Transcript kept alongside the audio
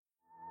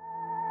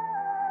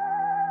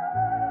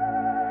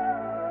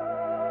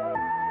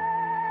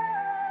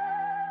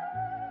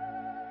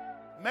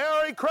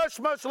Merry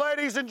Christmas,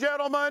 ladies and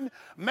gentlemen.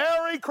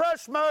 Merry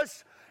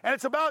Christmas. And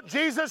it's about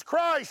Jesus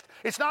Christ.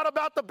 It's not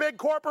about the big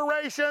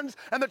corporations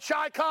and the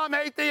Chi-Com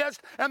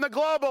atheist and the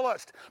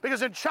globalist.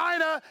 Because in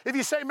China, if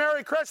you say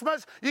Merry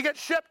Christmas, you get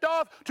shipped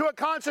off to a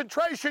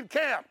concentration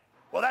camp.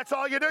 Well, that's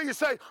all you do. You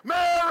say,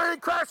 Merry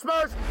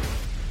Christmas.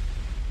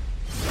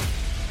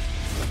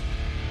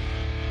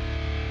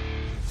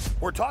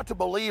 We're taught to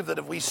believe that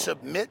if we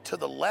submit to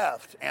the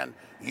left and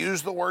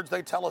use the words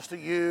they tell us to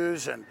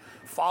use and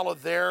follow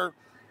their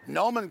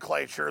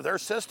nomenclature, their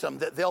system,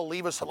 that they'll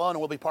leave us alone and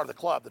we'll be part of the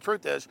club. The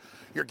truth is,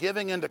 you're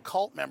giving in to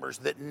cult members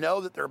that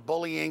know that they're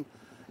bullying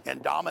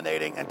and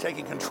dominating and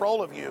taking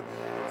control of you.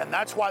 And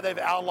that's why they've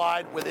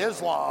allied with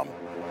Islam,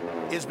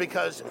 is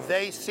because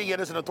they see it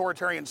as an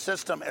authoritarian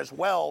system as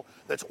well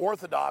that's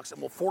orthodox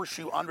and will force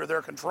you under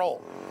their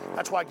control.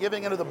 That's why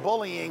giving into the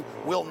bullying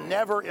will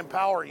never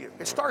empower you.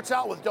 It starts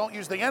out with don't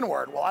use the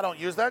N-word. Well, I don't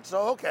use that,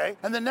 so okay.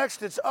 And then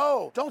next it's,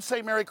 oh, don't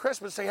say Merry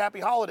Christmas, say Happy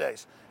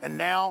Holidays. And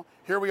now,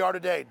 here we are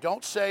today.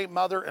 Don't say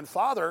mother and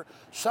father.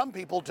 Some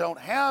people don't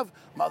have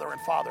mother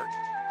and father.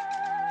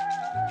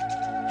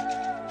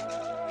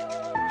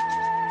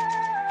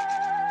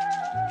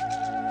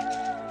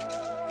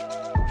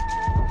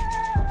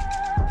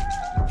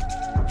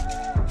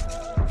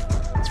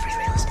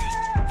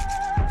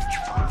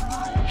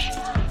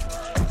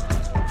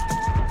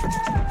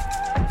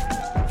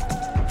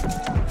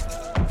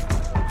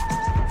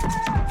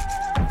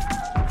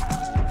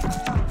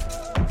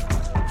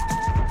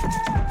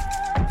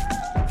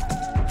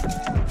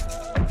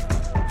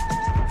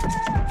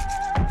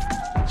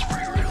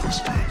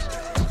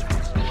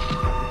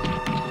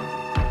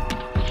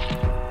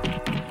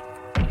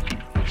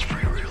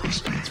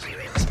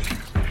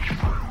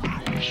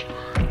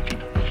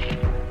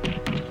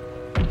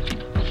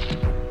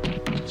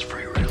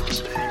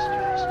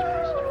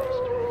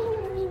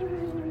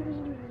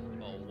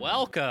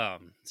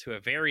 Welcome to a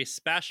very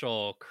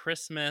special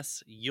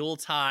Christmas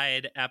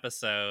Yuletide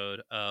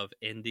episode of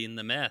Ending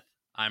the Myth.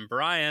 I'm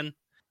Brian.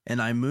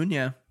 And I'm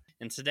Munya.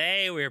 And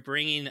today we're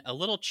bringing a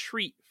little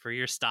treat for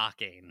your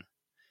stocking.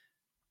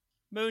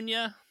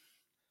 Munya,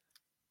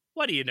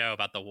 what do you know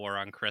about the war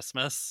on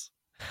Christmas?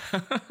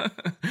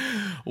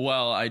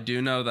 Well, I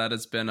do know that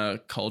it's been a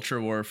culture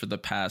war for the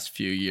past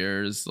few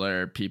years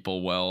where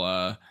people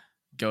will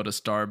go to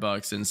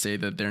Starbucks and say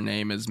that their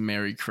name is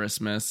Merry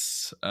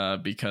Christmas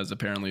because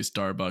apparently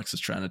Starbucks is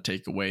trying to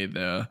take away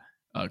the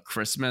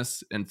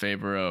Christmas in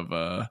favor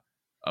of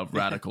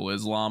radical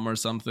Islam or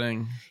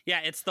something.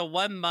 Yeah, it's the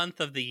 1 month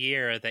of the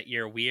year that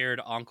your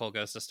weird uncle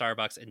goes to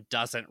Starbucks and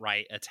doesn't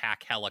write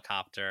attack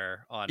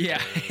helicopter on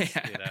his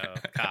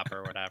cup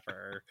or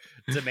whatever.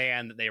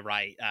 Demand that they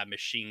write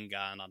machine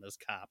gun on his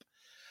cup.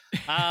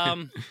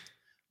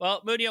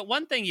 Well, Munya,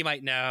 one thing you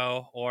might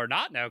know or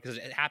not know, because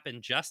it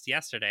happened just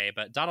yesterday,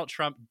 but Donald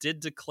Trump did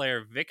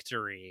declare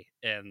victory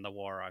in the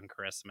war on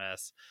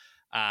Christmas.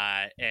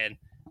 And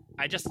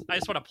I just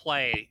want to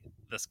play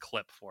this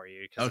clip for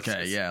you.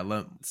 Okay,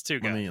 it's too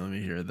good. Let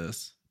me hear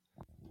this.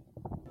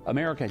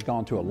 America had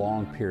gone through a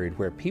long period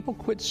where people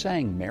quit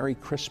saying Merry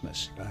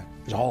Christmas. It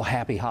was all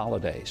happy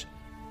holidays.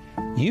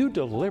 You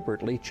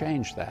deliberately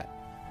changed that.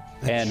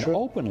 That's true.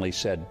 Openly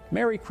said,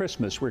 Merry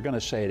Christmas, we're going to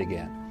say it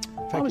again.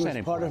 In fact, it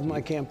was part of my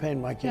campaign,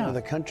 Mike. You know,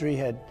 the country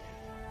had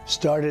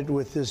started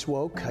with this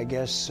woke, I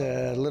guess,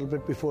 a little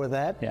bit before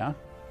that. Yeah.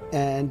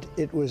 And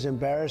it was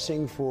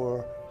embarrassing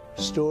for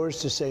stores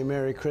to say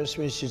Merry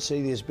Christmas. You'd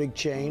see these big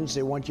chains.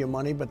 They want your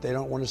money, but they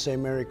don't want to say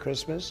Merry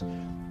Christmas.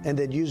 And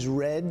they'd use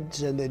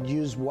reds and they'd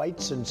use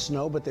whites and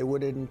snow, but they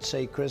wouldn't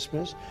say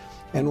Christmas.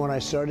 And when I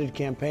started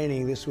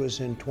campaigning, this was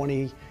in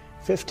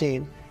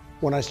 2015,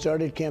 when I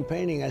started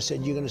campaigning, I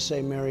said, you're going to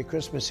say Merry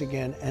Christmas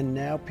again. And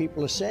now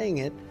people are saying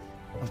it.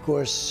 Of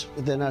course,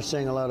 they're not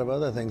saying a lot of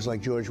other things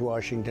like George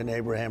Washington,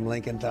 Abraham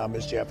Lincoln,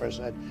 Thomas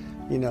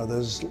Jefferson. You know,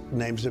 those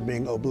names are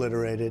being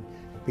obliterated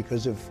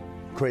because of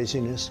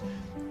craziness.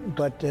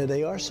 But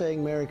they are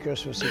saying Merry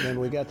Christmas again.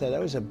 We got that. That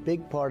was a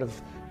big part of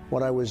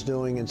what I was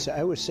doing. And so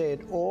I would say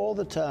it all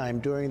the time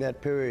during that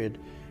period,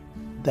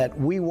 that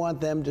we want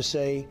them to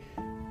say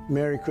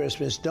Merry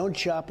Christmas. Don't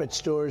shop at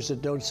stores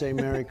that don't say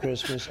Merry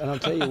Christmas. And I'll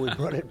tell you, we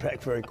brought it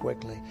back very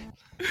quickly.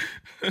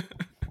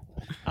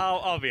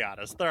 I'll be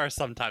honest. There are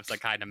some times I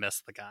kind of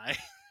miss the guy.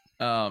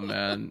 Oh,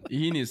 man.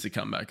 He needs to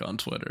come back on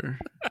Twitter.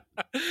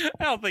 I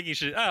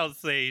don't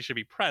say he should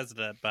be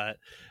president, but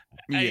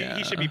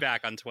he should be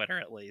back on Twitter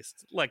at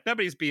least. Like,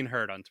 nobody's being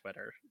heard on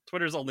Twitter.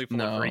 Twitter's only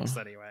for freaks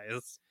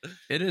anyways.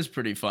 It is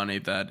pretty funny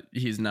that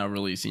he's now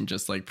releasing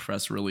just like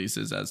press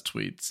releases as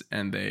tweets,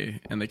 and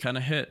they kind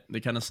of hit. They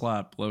kind of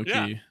slap low-key.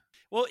 Yeah.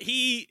 Well,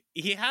 he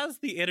has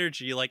the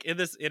energy, like in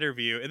this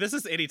interview, and this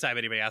is anytime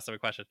anybody asks him a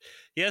question,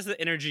 he has the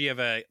energy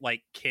of a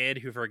like kid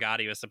who forgot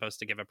he was supposed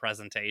to give a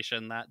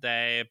presentation that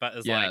day, but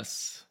is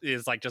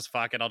like just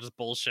fuck it, I'll just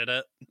bullshit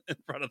it in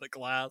front of the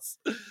class.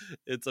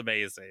 It's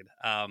amazing.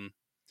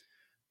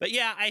 But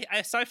yeah,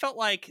 I felt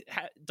like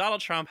Donald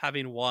Trump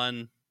having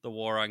won the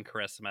war on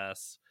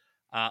Christmas,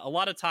 a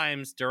lot of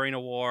times during a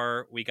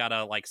war, we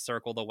gotta like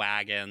circle the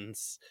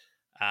wagons.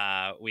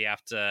 We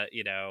have to,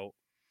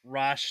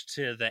 rush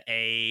to the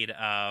aid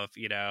of,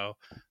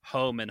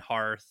 home and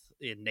hearth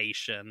in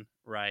nation,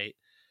 right?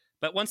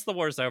 But once the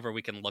war's over,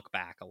 we can look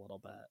back a little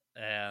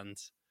bit. And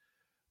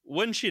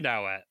wouldn't you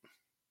know it,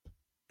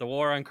 the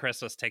war on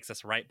Christmas takes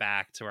us right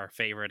back to our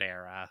favorite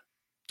era,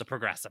 the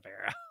progressive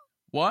era.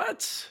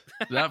 What?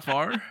 That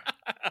far?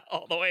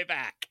 All the way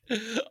back.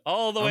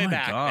 All the way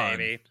back, God.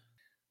 baby.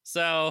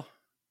 So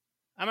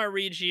I'm going to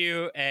read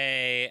you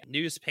a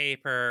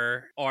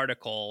newspaper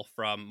article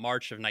from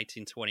March of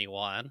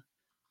 1921.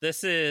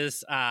 This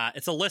is,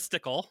 it's a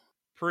listicle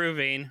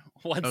proving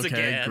once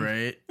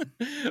again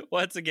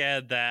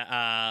that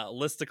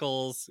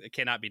listicles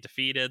cannot be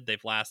defeated.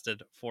 They've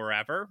lasted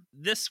forever.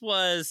 This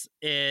was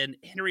in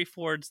Henry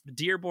Ford's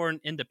Dearborn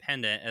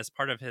Independent as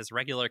part of his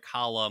regular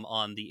column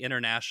on the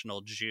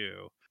International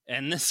Jew.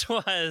 And this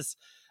was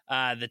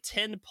the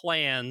 10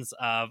 plans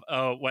of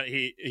what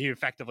he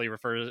effectively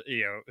refers,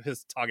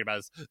 is talking about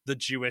as the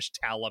Jewish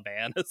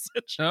Taliban,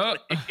 essentially. Oh.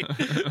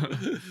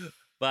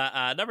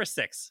 But number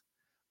 6.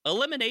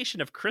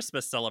 Elimination of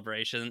Christmas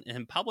celebration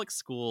in public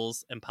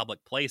schools and public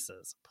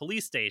places,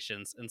 police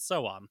stations, and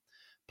so on.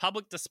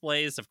 Public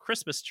displays of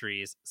Christmas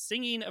trees,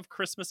 singing of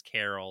Christmas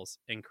carols,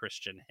 and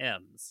Christian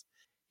hymns.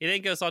 He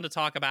then goes on to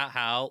talk about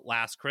how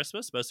last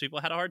Christmas, most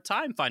people had a hard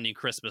time finding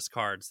Christmas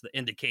cards that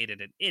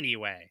indicated in any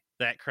way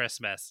that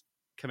Christmas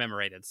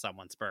commemorated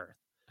someone's birth.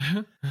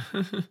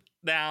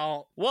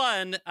 Now,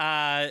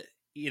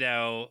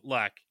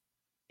 look,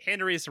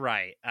 Henry's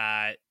right.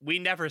 We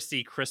never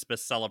see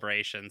Christmas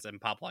celebrations in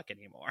public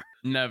anymore.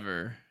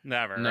 Never,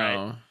 no.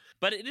 Right?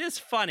 But it is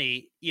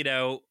funny,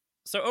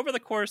 so over the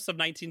course of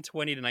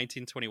 1920 to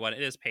 1921,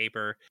 in his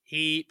paper,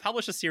 he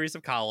published a series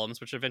of columns,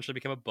 which eventually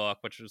became a book,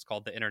 which was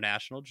called The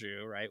International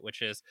Jew, right?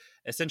 Which is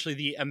essentially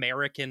the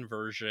American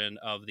version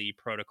of the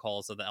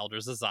Protocols of the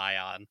Elders of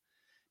Zion.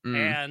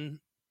 And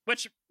are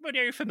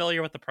you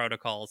familiar with the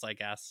Protocols, I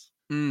guess?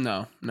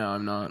 No,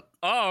 I'm not.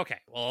 Oh, okay.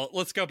 Well,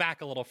 let's go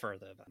back a little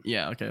further then.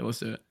 Yeah, okay, let's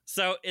do it.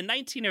 So in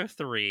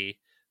 1903,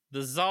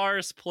 the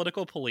Tsar's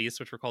political police,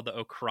 which were called the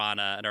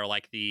Okhrana, and are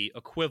like the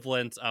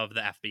equivalent of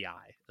the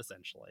FBI,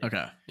 essentially.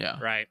 Okay, yeah.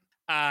 Right.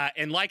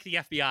 And like the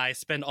FBI,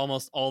 spend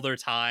almost all their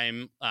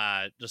time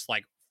just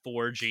like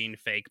forging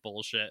fake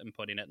bullshit and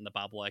putting it in the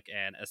public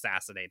and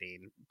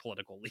assassinating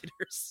political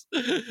leaders.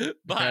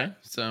 But okay,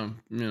 so,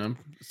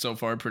 so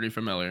far pretty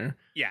familiar.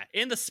 Yeah,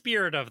 in the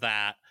spirit of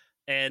that,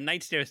 in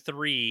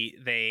 1903,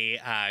 they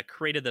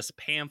created this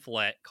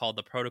pamphlet called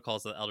The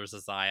Protocols of the Elders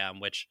of Zion,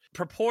 which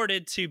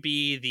purported to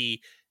be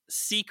the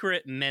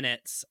secret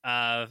minutes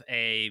of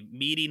a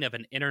meeting of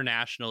an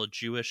international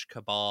Jewish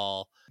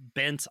cabal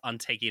bent on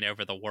taking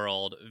over the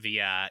world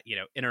via,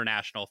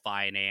 international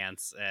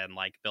finance and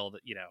like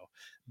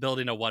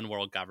building a one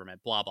world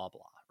government, blah, blah,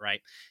 blah.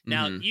 Right.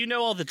 Now, you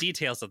know all the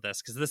details of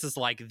this because this is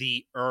like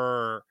the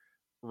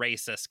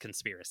racist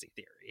conspiracy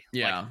theory.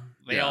 Yeah. Like,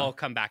 they all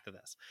come back to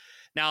this.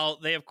 Now,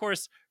 they, of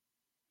course,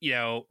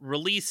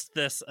 released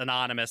this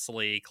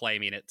anonymously,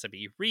 claiming it to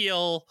be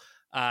real.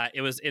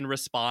 It was in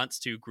response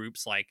to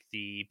groups like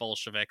the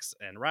Bolsheviks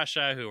in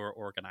Russia who were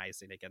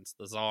organizing against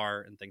the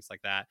Tsar and things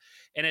like that,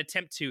 an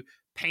attempt to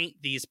paint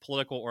these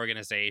political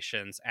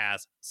organizations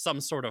as some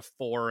sort of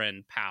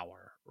foreign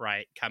power,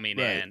 right, coming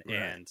in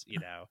and,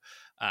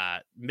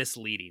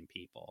 misleading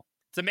people.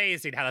 It's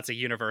amazing how that's a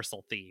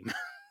universal theme.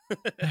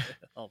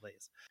 All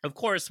these. Of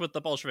course, with the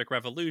Bolshevik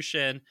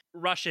Revolution,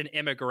 Russian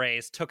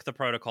emigres took the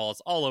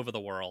protocols all over the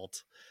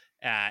world,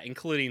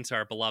 including to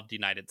our beloved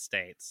United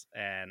States,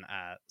 and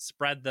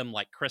spread them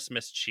like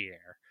Christmas cheer.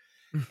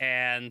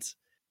 And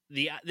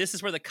this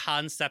is where the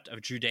concept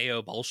of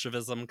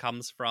Judeo-Bolshevism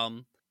comes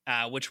from,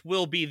 which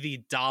will be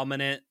the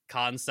dominant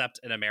concept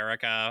in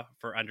America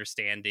for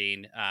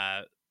understanding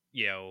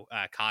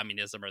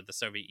communism or the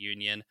Soviet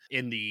Union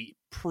in the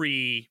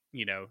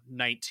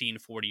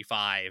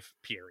pre-1945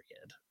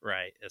 period,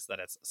 right? Is that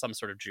it's some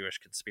sort of Jewish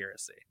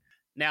conspiracy.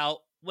 Now,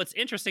 what's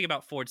interesting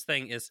about Ford's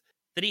thing is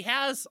that he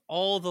has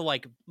all the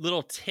like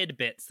little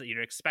tidbits that you'd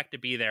expect to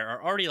be there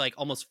are already like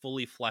almost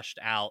fully fleshed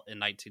out in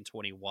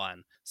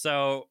 1921.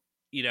 So,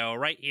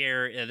 right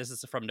here, this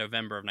is from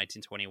November of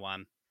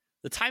 1921.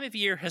 The time of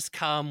year has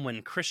come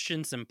when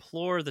Christians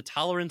implore the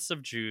tolerance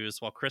of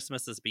Jews while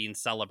Christmas is being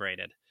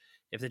celebrated.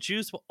 If the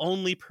Jews will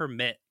only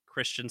permit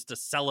Christians to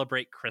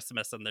celebrate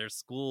Christmas in their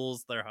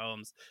schools, their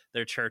homes,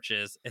 their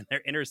churches, and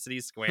their inner city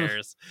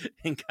squares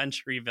and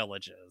country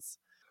villages.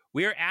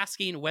 We are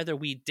asking whether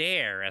we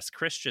dare, as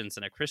Christians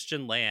in a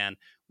Christian land,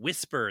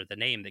 whisper the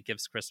name that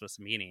gives Christmas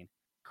meaning.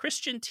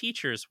 Christian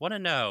teachers want to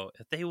know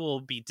if they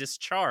will be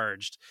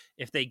discharged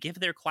if they give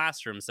their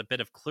classrooms a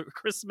bit of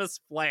Christmas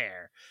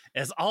flair,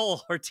 as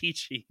all our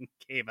teaching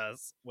gave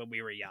us when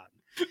we were young.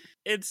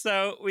 And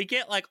so we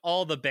get like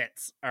all the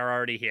bits are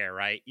already here,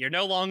 right? You're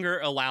no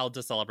longer allowed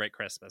to celebrate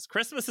Christmas.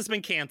 Christmas has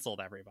been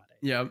canceled, everybody.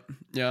 Yep.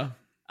 Yeah.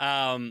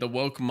 The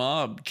woke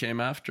mob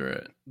came after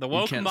it. The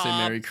woke mob. You can't say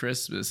Merry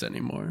Christmas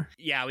anymore.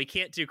 Yeah, we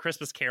can't do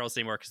Christmas carols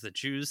anymore because the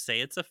Jews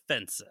say it's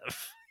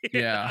offensive.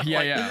 Yeah,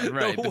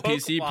 right. The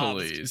PC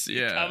police,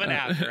 coming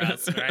after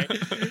us, right?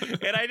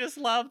 And I just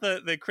love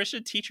the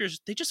Christian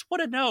teachers. They just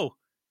want to know: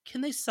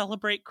 can they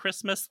celebrate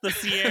Christmas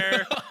this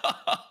year?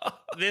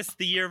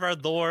 The year of our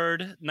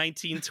Lord,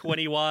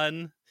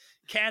 1921.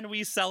 Can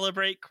we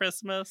celebrate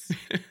Christmas?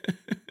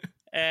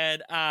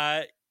 And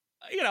I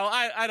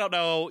don't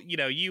know.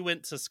 You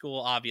went to school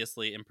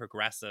obviously in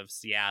progressive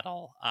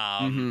Seattle,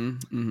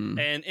 and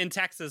in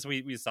Texas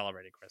we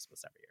celebrated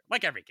Christmas every year,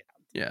 like every kid.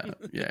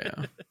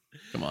 Yeah.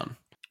 Come on.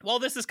 Well,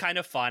 this is kind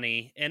of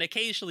funny, and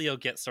occasionally you'll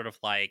get sort of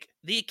like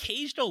the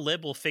occasional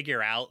lib will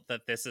figure out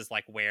that this is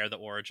like where the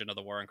origin of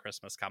the war on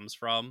Christmas comes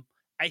from.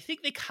 I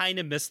think they kind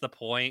of miss the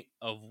point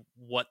of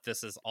what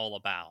this is all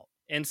about.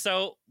 And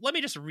so let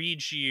me just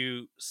read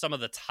you some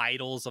of the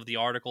titles of the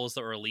articles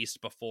that were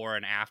released before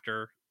and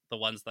after the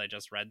ones that I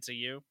just read to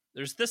you.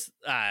 There's this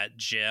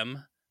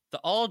Jim, the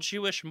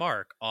all-Jewish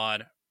mark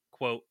on,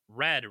 quote,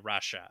 Red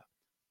Russia,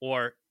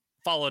 or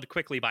followed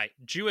quickly by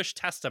Jewish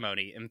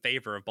testimony in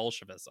favor of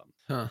Bolshevism.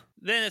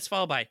 Then it's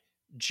followed by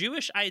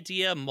Jewish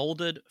idea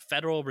molded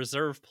Federal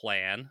Reserve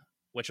Plan,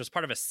 which was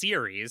part of a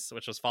series,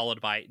 which was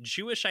followed by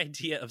Jewish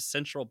idea of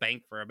central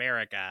bank for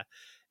America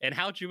and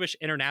how Jewish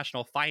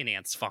international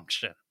finance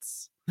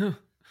functions.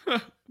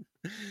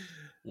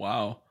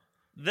 Wow.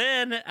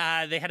 Then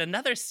they had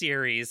another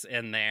series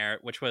in there,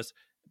 which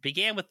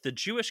began with the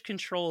Jewish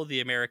control of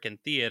the American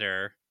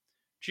theater,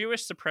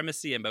 Jewish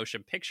supremacy in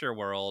motion picture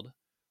world,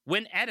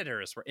 when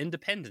editors were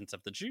independent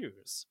of the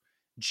Jews.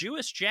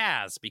 Jewish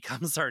jazz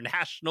becomes our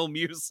national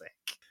music.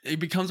 It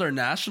becomes our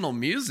national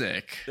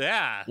music.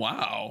 Yeah.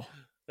 Wow.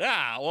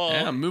 Yeah, well...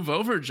 Yeah, move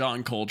over,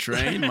 John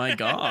Coltrane. My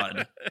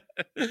God.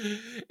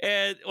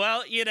 And,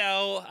 well,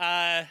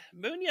 Munya,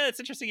 it's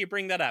interesting you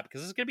bring that up,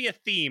 because there's going to be a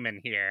theme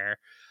in here,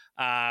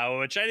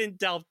 which I didn't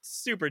delve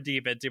super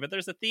deep into, but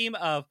there's a theme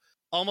of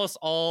almost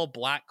all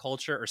Black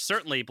culture, or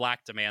certainly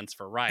Black demands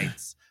for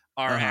rights,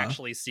 are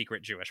actually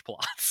secret Jewish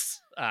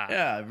plots.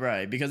 Yeah,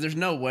 right. Because there's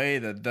no way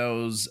that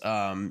those,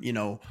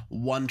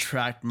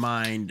 one-track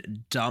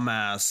mind,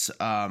 dumbass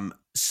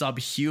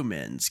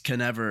subhumans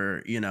can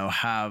ever,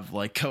 have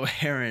like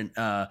coherent,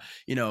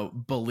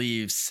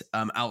 beliefs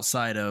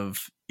outside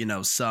of,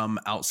 some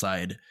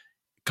outside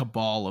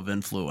cabal of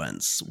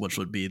influence, which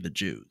would be the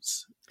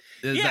Jews.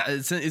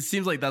 It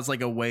seems like that's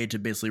like a way to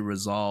basically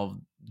resolve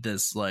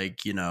this, like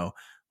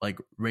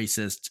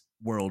racist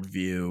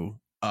worldview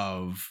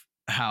of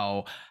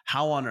how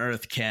on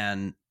earth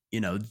can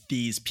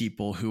these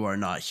people who are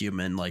not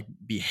human like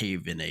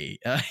behave in a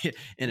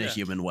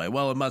human way.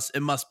 Well,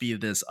 it must be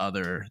this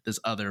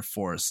other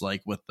force,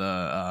 like with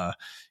the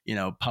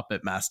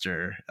puppet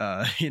master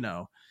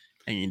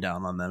hanging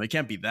down on them. It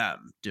can't be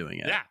them doing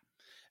it. Yeah.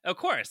 Of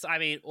course. I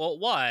mean, well,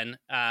 one,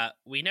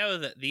 we know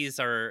that these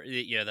are,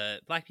 the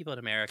Black people in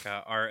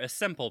America are a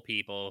simple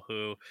people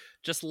who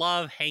just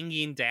love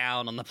hanging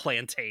down on the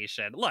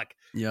plantation. Look,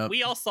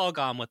 we all saw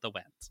Gone with the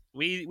Wind.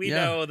 We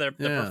know the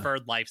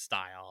preferred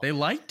lifestyle. They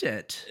liked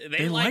it.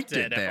 They liked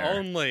it.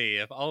 There.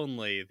 If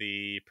only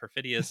the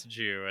perfidious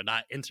Jew had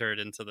not entered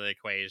into the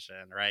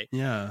equation, right?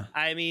 Yeah.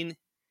 I mean,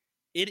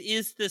 it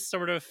is this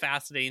sort of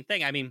fascinating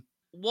thing. I mean,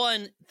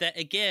 one, that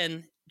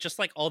again, just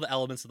like all the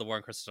elements of the War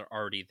on Christmas are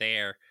already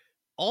there,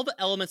 all the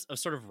elements of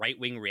sort of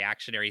right-wing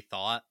reactionary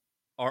thought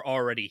are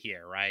already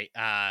here, right?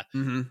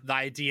 The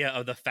idea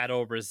of the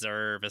Federal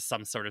Reserve as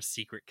some sort of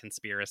secret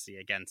conspiracy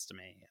against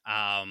me.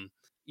 I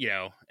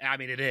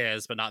mean, it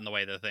is, but not in the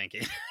way they're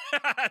thinking.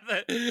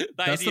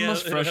 That's the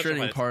most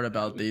frustrating part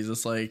about these.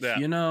 It's like,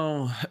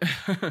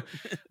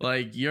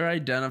 like you're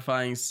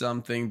identifying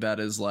something that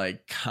is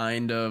like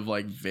kind of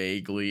like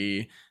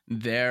vaguely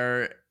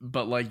there,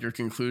 but like your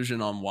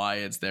conclusion on why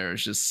it's there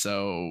is just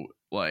so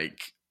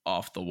like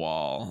off the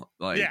wall.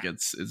 Like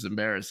it's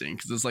embarrassing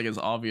because it's like it's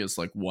obvious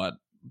like what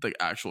the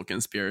actual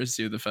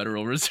conspiracy of the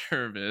Federal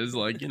Reserve is.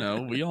 Like,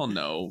 we all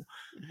know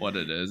what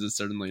it is. It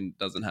certainly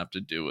doesn't have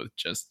to do with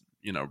just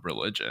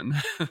religion.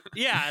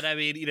 Yeah, and I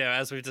mean,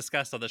 as we've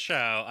discussed on the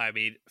show, I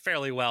mean,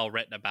 fairly well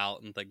written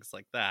about and things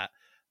like that.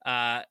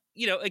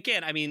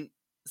 Again, I mean,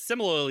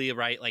 similarly,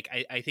 right? Like,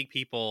 I think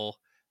people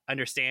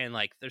understand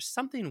like there's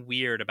something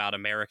weird about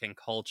American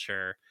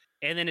culture,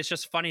 and then it's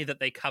just funny that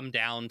they come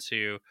down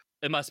to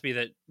it must be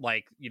that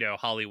like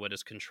Hollywood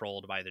is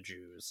controlled by the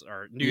Jews,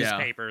 or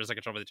newspapers are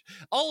controlled by the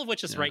Jews, all of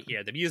which is right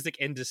here. The music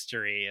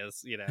industry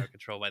is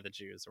controlled by the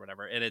Jews or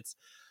whatever, and it's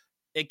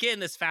again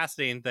this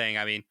fascinating thing.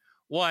 I mean,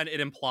 one, it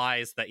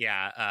implies that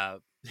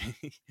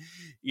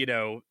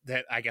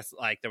that I guess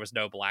like there was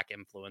no Black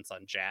influence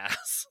on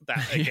jazz.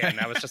 That again,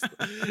 that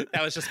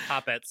was just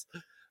puppets.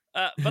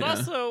 But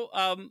also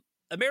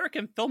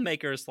American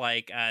filmmakers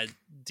like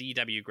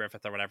D.W.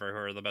 Griffith or whatever, who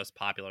are the most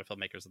popular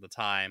filmmakers of the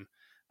time,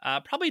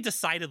 probably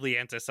decidedly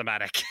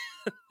anti-Semitic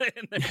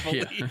in their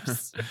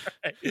beliefs.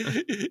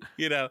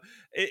 Right?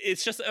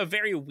 It's just a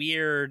very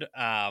weird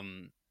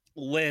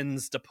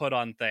lens to put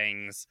on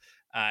things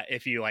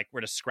if you like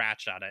were to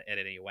scratch on it in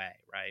any way,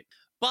 right?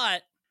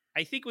 But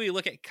I think when you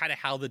look at kind of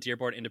how the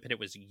Dearborn Independent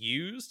was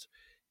used,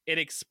 it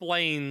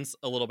explains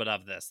a little bit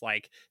of this.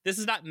 Like, this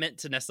is not meant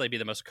to necessarily be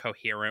the most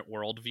coherent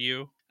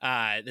worldview.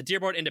 The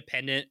Dearborn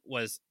Independent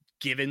was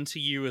given to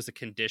you as a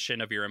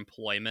condition of your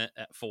employment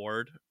at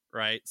Ford,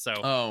 right?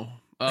 So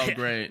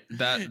great.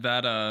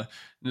 No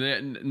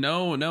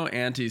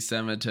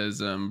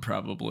anti-Semitism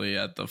probably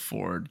at the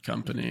Ford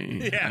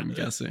company. Yeah. I'm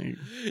guessing.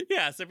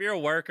 Yeah, so if you're a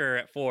worker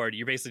at Ford,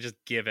 you're basically just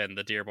given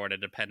the Dearborn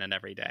Independent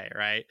every day,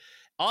 right?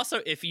 Also,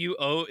 if you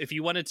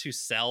wanted to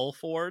sell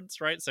Fords,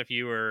 right? So if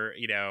you were,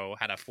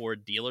 had a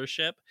Ford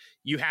dealership,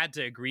 you had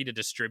to agree to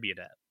distribute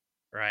it,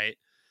 right?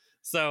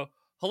 So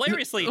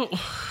hilariously, so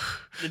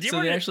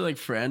they actually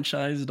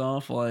franchised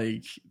off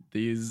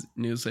these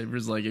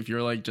newspapers. Like if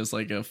you're just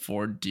a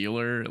Ford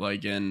dealer,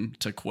 in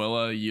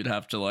Tukwila, you'd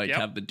have to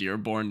have the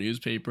Dearborn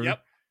newspaper.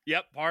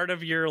 Yep. Part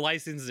of your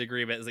license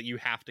agreement is that you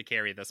have to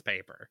carry this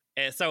paper.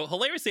 And so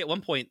hilariously, at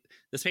one point,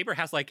 this paper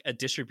has a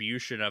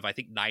distribution of, I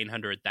think,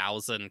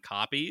 900,000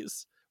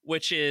 copies,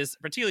 which is,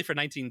 particularly for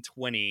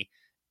 1920,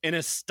 an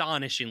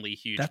astonishingly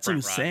huge That's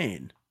insane.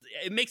 Run.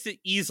 It makes it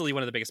easily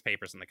one of the biggest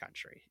papers in the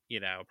country,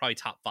 probably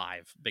top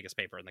 5 biggest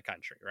paper in the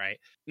country, right?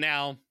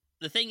 Now,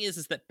 the thing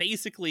is that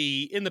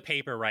basically in the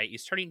paper, right,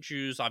 he's turning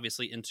Jews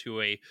obviously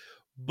into a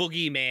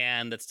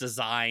boogeyman that's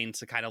designed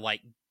to kind of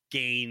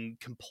gain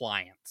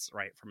compliance,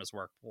 right, from his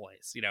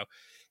workplace.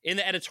 In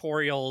the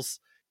editorials,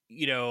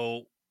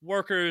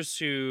 workers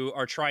who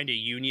are trying to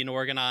union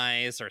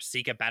organize or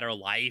seek a better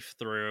life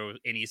through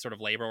any sort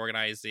of labor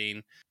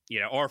organizing,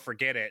 or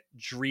forget it,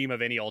 dream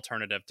of any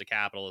alternative to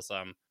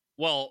capitalism.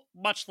 Well,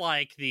 much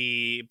like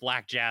the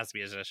black jazz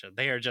musician,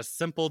 they are just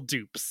simple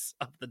dupes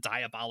of the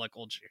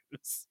diabolical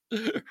Jews,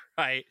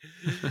 right?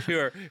 who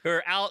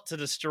are out to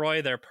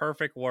destroy their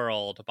perfect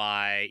world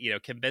by,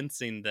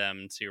 convincing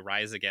them to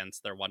rise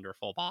against their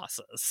wonderful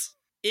bosses.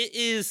 It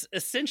is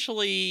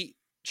essentially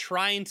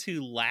trying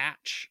to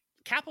latch.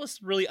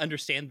 Capitalists really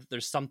understand that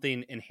there's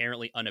something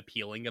inherently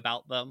unappealing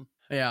about them.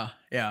 Yeah.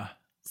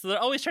 So they're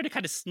always trying to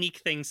kind of sneak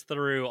things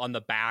through on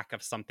the back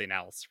of something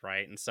else,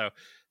 right? And so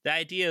the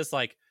idea is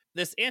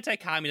this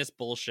anti-communist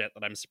bullshit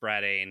that I'm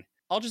spreading,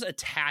 I'll just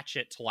attach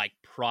it to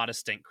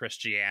Protestant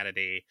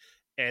Christianity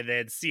and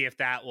then see if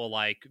that will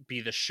be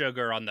the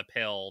sugar on the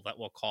pill that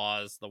will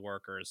cause the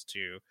workers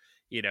to,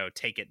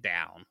 take it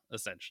down,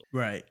 essentially.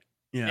 Right.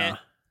 Yeah.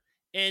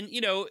 And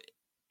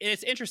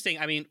it's interesting.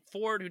 I mean,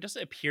 Ford, who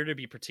doesn't appear to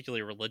be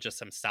particularly religious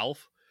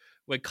himself,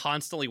 would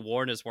constantly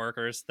warn his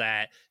workers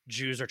that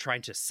Jews are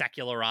trying to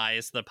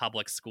secularize the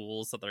public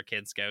schools that their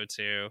kids go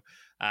to.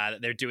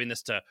 They're doing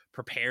this to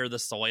prepare the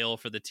soil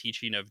for the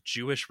teaching of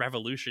Jewish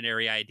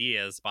revolutionary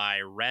ideas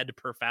by red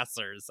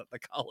professors at the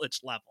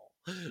college level.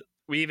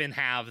 We even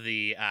have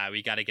the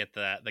we got to get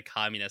the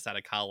communists out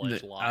of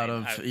college line.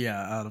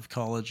 Out of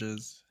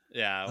colleges.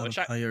 Yeah, which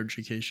higher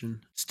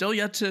education. Still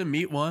yet to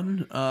meet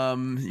one. I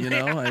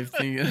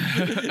think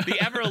the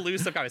ever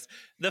elusive communist.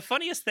 The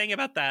funniest thing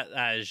about that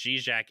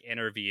Zizek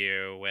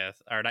interview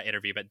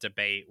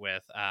debate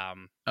with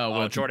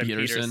Jordan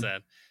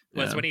Peterson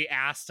was when he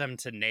asked him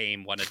to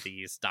name one of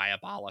these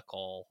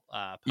diabolical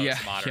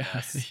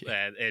postmodernists,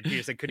 and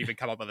Peterson couldn't even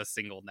come up with a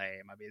single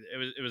name. I mean,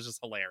 it was just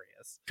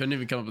hilarious. Couldn't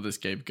even come up with a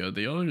scapegoat.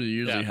 They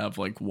usually have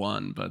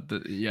one, but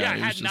it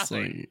was just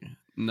nothing.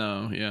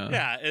 No, yeah.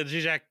 Yeah, and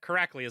Zizek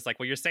correctly is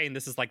well, you're saying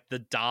this is the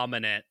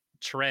dominant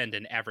trend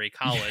in every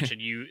college,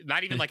 and you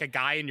not even a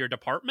guy in your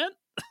department?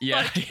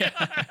 Yeah,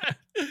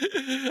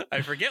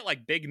 I forget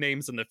big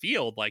names in the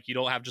field. You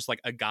don't have just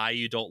a guy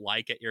you don't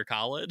like at your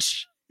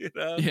college,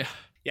 Yeah.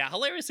 Yeah,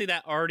 hilariously,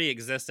 that already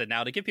existed.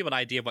 Now, to give people an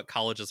idea of what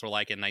colleges were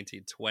like in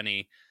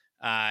 1920,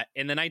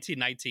 in the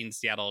 1919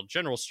 Seattle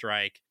General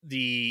Strike,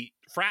 the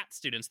frat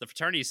students, the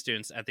fraternity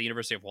students at the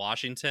University of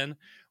Washington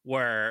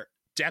were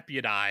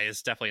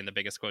deputized, definitely in the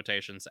biggest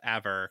quotations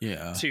ever,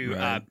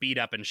 to beat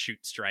up and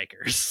shoot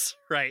strikers,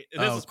 right?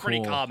 And this is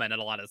pretty common in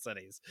a lot of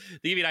cities. To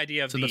give you an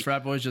idea of the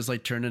frat boys just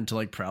turned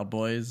into Proud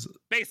Boys?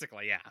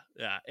 Basically,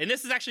 yeah. And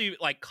this is actually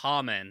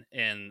common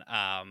in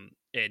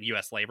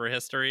U.S. labor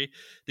history.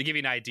 To give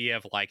you an idea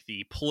of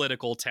the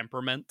political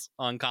temperament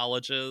on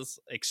colleges,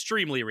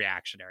 extremely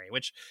reactionary,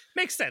 which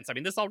makes sense. I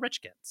mean, this is all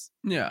rich kids.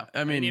 Yeah,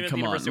 I mean,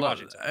 come on.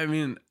 I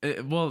mean,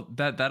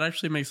 that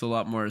actually makes a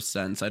lot more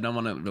sense. I don't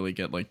want to really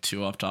get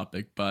too off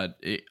topic, but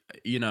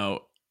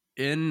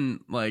in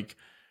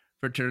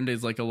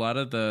fraternities, a lot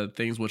of the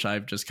things which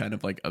I've just kind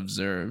of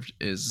observed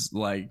is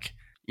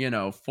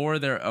for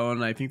their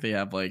own, I think they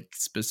have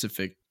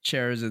specific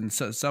chairs, and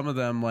some of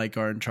them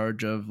are in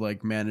charge of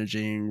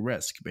managing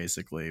risk,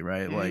 basically,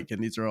 right? Mm-hmm.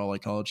 And these are all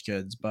college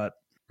kids, but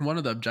one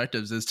of the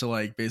objectives is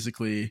to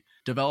basically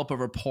develop a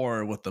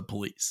rapport with the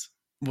police,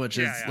 which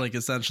is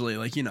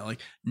essentially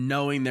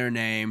knowing their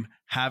name,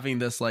 having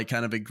this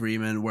kind of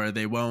agreement where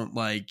they won't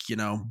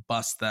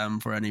bust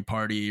them for any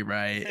party,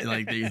 right?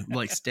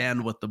 They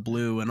stand with the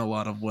blue in a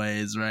lot of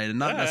ways, right? And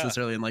not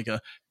necessarily in a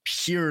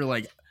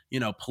pure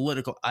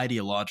political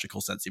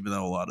ideological sense, even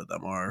though a lot of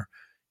them are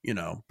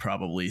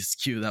probably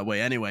skew that way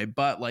anyway,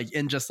 but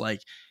in just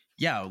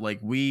yeah, like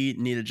we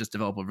need to just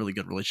develop a really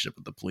good relationship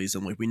with the police,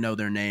 and like we know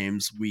their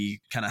names, we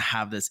kind of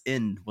have this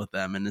in with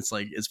them. And it's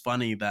like, it's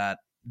funny that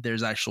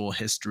there's actual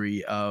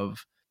history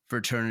of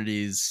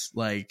fraternities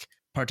like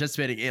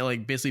participating in,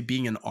 like basically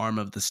being an arm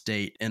of the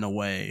state in a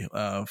way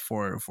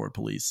for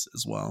police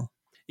as well.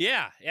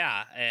 Yeah.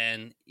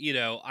 And, you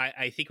know,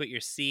 I think what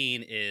you're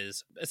seeing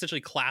is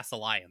essentially class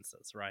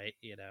alliances, right?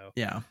 You know?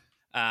 Yeah.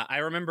 I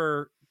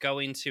remember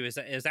going to,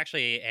 is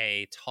actually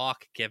a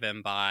talk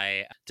given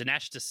by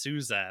Dinesh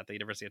D'Souza at the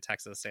University of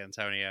Texas, San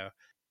Antonio.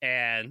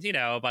 And, you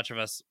know, a bunch of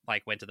us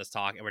like went to this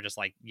talk and we're just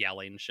like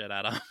yelling shit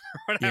at him or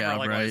whatever, yeah,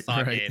 like right, when he's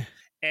talking. Right.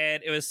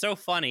 And it was so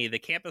funny. The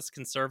campus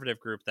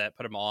conservative group that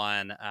put him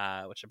on,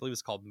 which I believe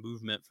is called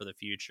Movement for the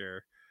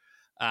Future,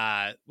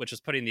 which was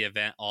putting the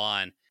event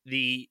on,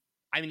 these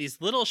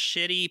little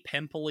shitty,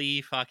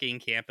 pimply fucking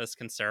campus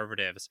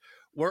conservatives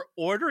were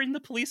ordering the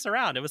police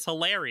around. It was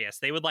hilarious.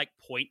 They would like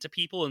point to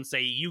people and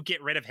say, "You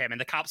get rid of him," and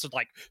the cops would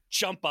like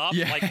jump up,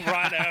 like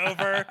run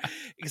over.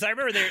 Because I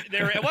remember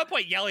they were at one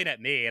point yelling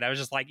at me, and I was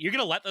just like, "You're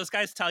gonna let those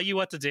guys tell you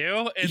what to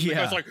do?" And the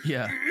guy was like,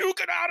 "You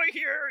get out of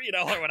here," you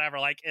know, or whatever.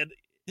 Like, and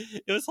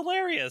it was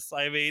hilarious.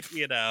 I mean,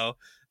 you know,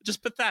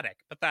 just pathetic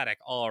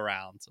all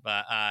around.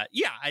 But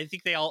yeah, I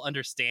think they all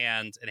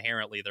understand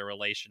inherently the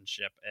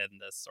relationship in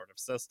this sort of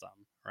system,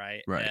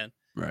 right?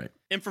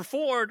 And for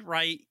Ford,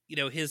 right, you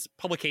know, his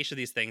publication of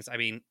these things, I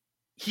mean,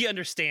 he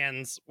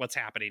understands what's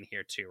happening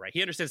here too, right?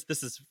 He understands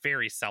this is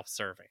very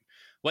self-serving.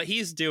 What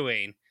he's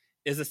doing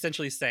is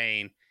essentially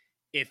saying,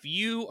 if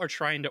you are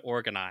trying to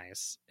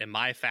organize in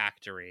my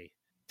factory,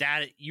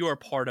 that you are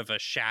part of a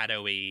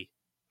shadowy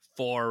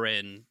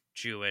foreign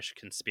Jewish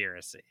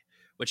conspiracy,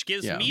 which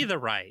gives me the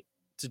right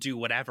to do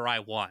whatever I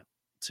want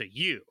to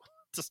you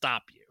to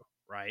stop you,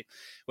 right?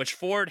 Which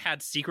Ford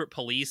had secret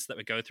police that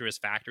would go through his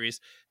factories.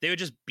 They would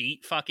just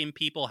beat fucking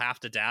people half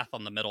to death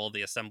on the middle of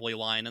the assembly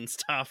line and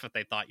stuff if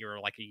they thought you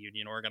were like a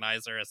union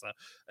organizer, as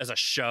a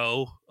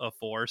show of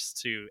force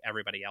to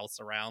everybody else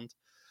around.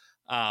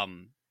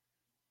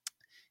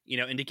 You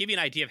know, and to give you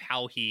an idea of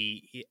how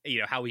he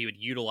would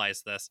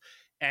utilize this,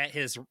 at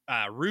his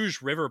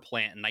Rouge River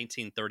plant in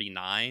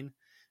 1939,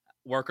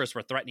 workers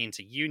were threatening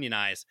to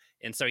unionize,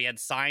 and so he had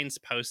signs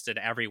posted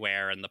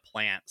everywhere in the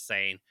plant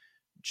saying,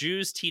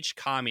 "Jews teach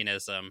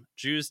communism,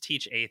 Jews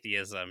teach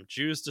atheism,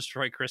 Jews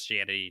destroy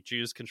Christianity,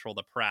 Jews control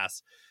the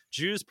press,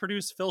 Jews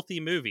produce filthy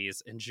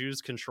movies, and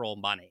Jews control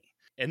money."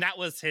 And that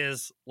was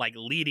his like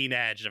leading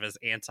edge of his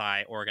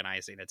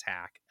anti-organizing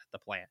attack at the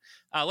plant.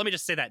 Let me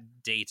just say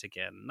that date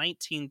again,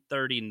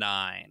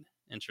 1939.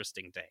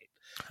 Interesting date.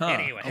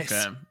 Anyways.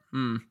 Okay.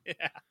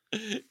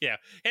 Yeah.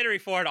 Henry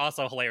Ford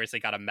also hilariously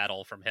got a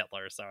medal from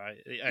Hitler. So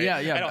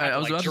I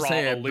was about to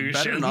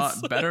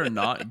say, better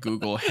not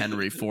Google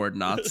Henry Ford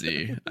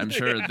Nazi. I'm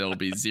sure there'll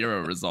be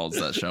zero results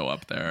that show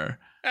up there.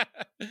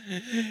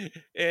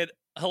 And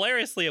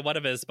hilariously, in one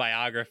of his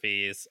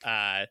biographies,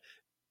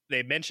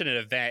 they mention an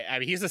event. I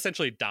mean, he's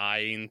essentially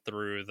dying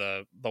through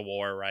the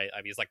war, right? I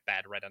mean, he's like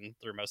bedridden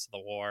through most of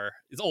the war.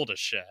 He's old as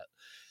shit.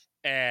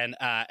 And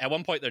at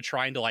one point, they're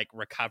trying to like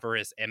recover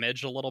his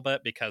image a little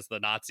bit because the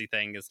Nazi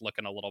thing is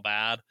looking a little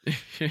bad.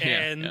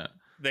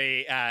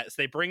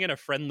 They bring in a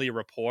friendly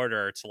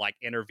reporter to like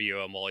interview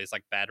him while he's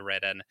like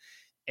bedridden,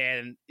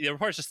 and the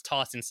reporter's just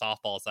tossing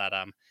softballs at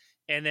him.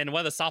 And then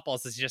one of the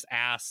softballs is he just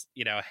asks,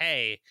 you know,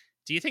 "Hey,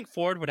 do you think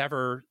Ford would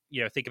ever,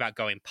 you know, think about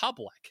going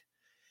public?"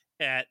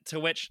 To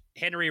which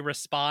Henry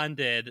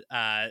responded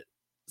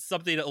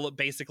something that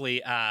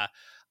basically.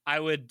 I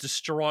would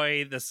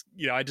destroy this,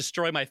 you know, I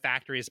destroy my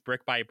factories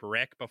brick by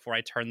brick before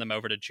I turn them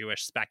over to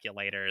Jewish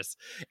speculators.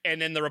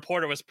 And then the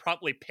reporter was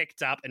promptly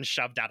picked up and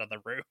shoved out of the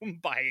room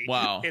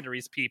by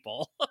Henry's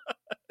people.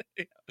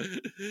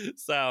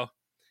 So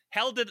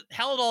held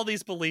all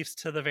these beliefs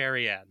to the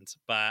very end.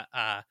 But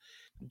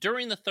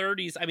during the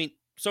 30s, I mean,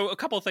 so a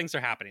couple of things are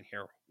happening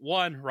here.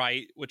 One,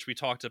 right, which we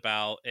talked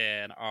about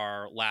in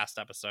our last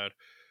episode,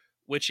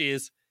 which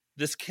is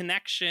this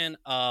connection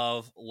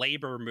of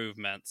labor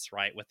movements,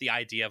 right, with the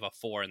idea of a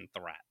foreign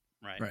threat,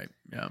 right? Right,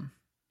 yeah.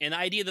 And the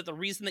idea that the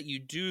reason that you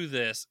do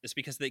this is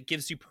because it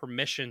gives you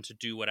permission to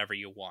do whatever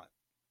you want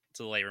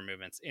to the labor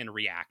movements in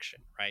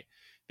reaction, right?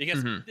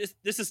 Because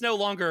this is no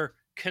longer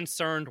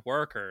concerned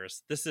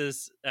workers. This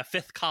is a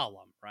fifth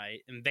column,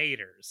 right?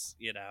 Invaders,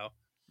 you know?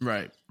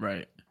 Right.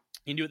 You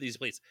can do what these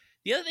please.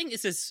 The other thing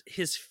is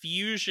his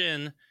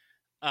fusion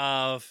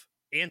of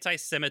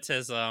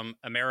anti-Semitism,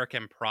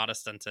 American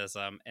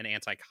Protestantism, and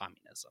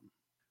anti-communism,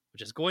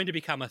 which is going to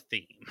become a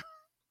theme.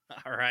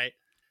 All right.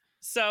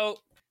 So,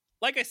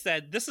 like I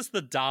said, this is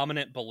the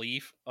dominant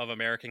belief of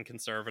American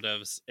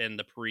conservatives in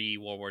the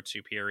pre-World War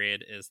II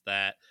period, is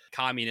that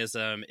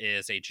communism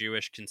is a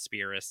Jewish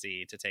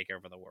conspiracy to take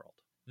over the world.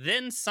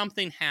 Then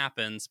something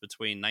happens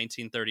between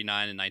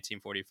 1939 and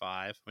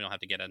 1945. We don't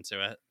have to get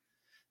into it.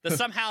 That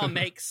somehow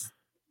makes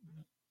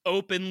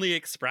openly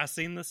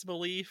expressing this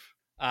belief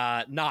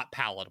not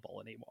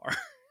palatable anymore.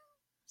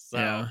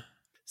 So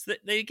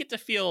they get to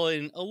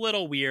feeling a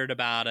little weird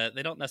about it.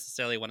 They don't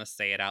necessarily want to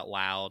say it out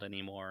loud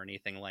anymore or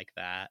anything like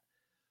that.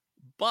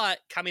 But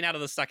coming out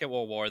of the Second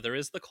World War, there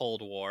is the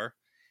Cold War.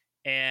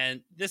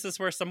 And this is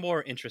where some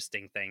more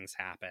interesting things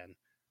happen.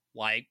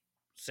 Like,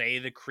 say,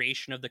 the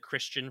creation of the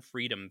Christian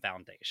Freedom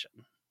Foundation,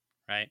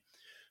 right?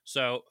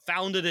 So,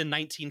 founded in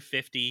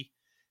 1950,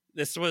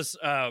 this was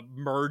a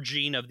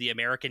merging of the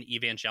American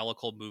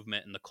evangelical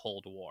movement in the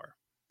Cold War.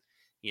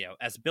 You know,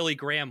 as Billy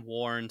Graham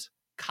warned,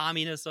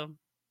 communism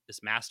is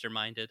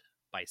masterminded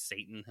by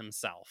Satan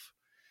himself,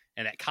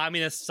 and that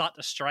communists sought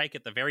to strike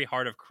at the very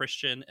heart of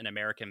Christian and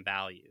American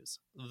values,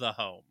 the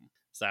home.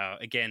 So,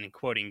 again,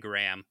 quoting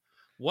Graham,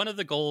 one of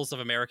the goals of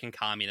American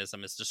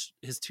communism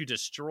is to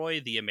destroy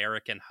the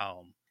American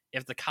home.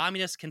 If the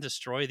communists can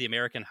destroy the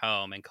American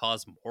home and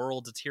cause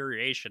moral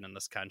deterioration in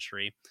this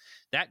country,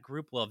 that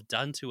group will have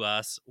done to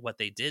us what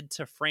they did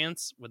to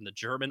France when the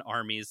German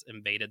armies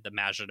invaded the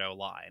Maginot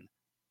Line.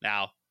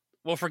 Now,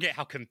 we'll forget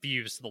how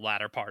confused the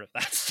latter part of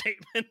that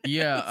statement is.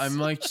 Yeah, I'm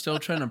like still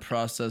trying to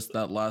process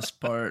that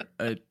last part.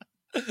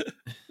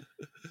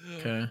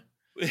 Okay.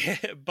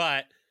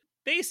 But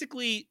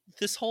basically,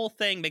 this whole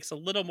thing makes a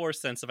little more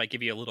sense if I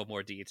give you a little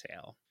more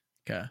detail.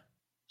 Okay.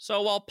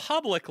 So while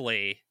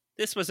publicly,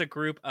 this was a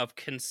group of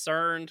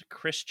concerned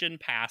Christian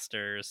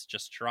pastors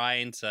just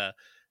trying to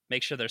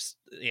make sure their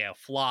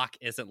flock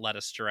isn't led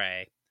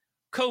astray,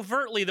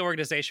 covertly, the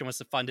organization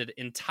was funded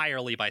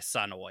entirely by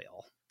Sun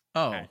Oil.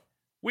 Oh. Okay.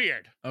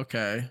 Weird.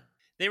 Okay.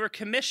 They were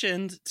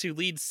commissioned to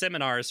lead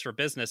seminars for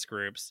business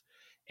groups,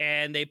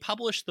 and they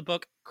published the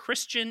book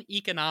Christian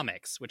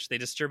Economics, which they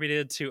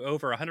distributed to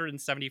over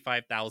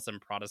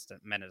 175,000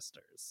 Protestant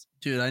ministers.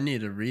 Dude, I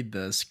need to read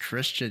this.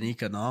 Christian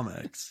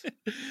Economics.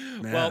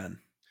 Man. Well,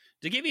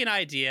 to give you an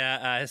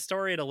idea,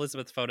 historian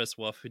Elizabeth Fotis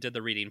Wolff, who did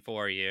the reading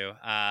for you,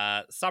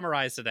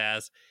 summarized it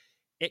as,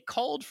 it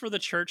called for the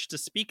church to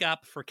speak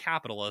up for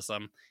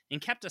capitalism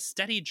and kept a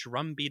steady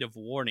drumbeat of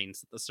warnings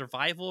that the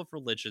survival of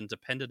religion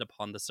depended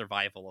upon the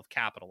survival of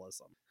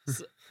capitalism.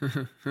 So,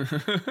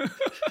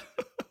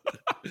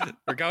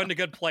 we're going to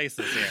good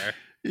places here.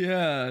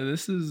 Yeah,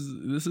 this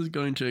is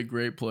going to a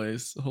great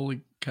place.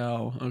 Holy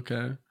cow.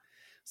 Okay.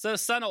 So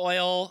Sun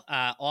Oil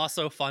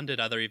also funded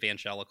other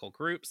evangelical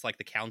groups like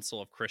the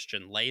Council of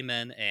Christian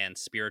Laymen and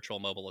Spiritual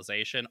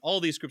Mobilization.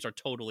 All these groups are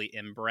totally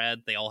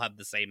inbred. They all have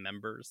the same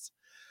members.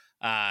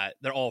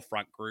 They're all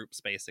front groups,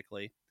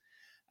 basically.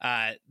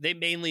 They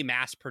mainly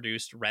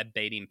mass-produced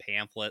red-baiting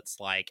pamphlets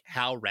like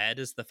How Red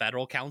is the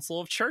Federal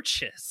Council of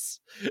Churches,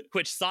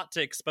 which sought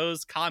to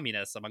expose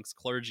communists amongst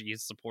clergy who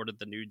supported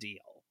the New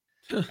Deal.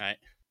 Right?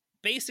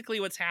 Basically,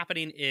 what's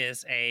happening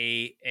is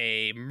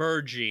a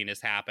merging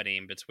is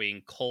happening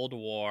between Cold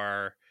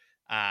War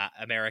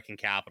American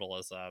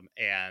capitalism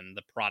and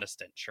the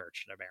Protestant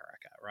church in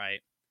America, right?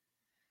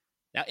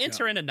 Now,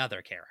 enter in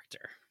another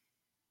character,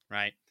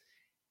 right?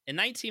 In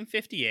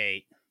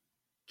 1958,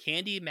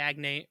 candy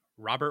magnate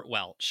Robert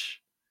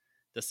Welch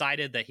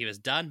decided that he was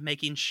done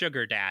making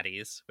sugar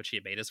daddies, which he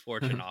had made his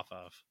fortune off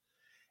of,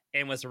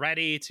 and was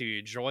ready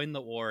to join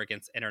the war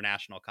against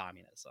international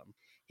communism.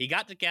 He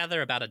got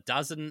together about a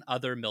dozen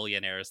other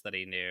millionaires that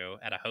he knew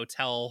at a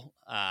hotel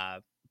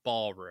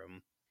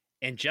ballroom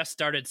and just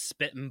started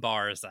spitting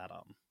bars at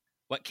them.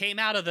 What came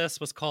out of this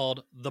was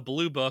called the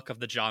Blue Book of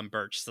the John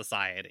Birch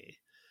Society.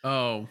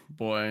 Oh,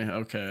 boy.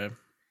 Okay.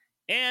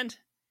 And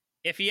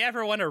if you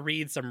ever want to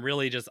read some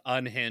really just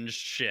unhinged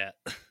shit,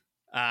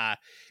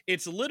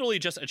 it's literally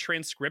just a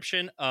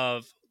transcription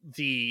of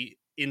the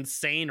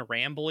insane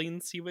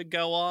ramblings he would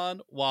go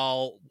on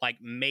while like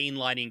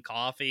mainlining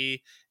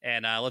coffee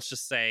and let's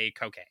just say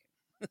cocaine.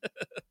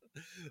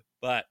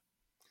 But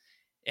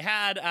it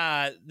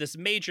had this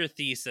major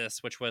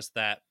thesis, which was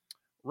that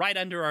right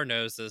under our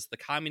noses, the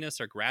communists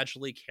are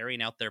gradually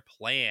carrying out their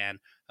plan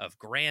of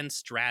grand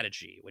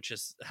strategy, which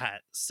is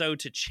so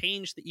to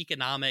change the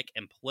economic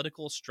and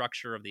political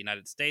structure of the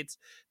United States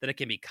that it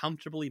can be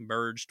comfortably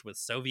merged with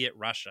Soviet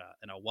Russia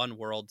in a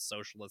one-world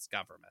socialist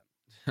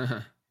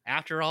government.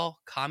 After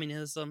all,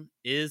 communism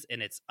is,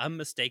 in its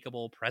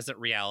unmistakable present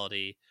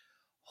reality,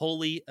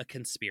 wholly a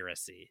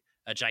conspiracy,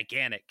 a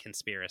gigantic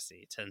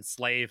conspiracy to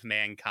enslave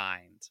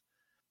mankind.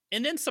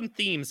 And then some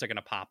themes are going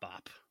to pop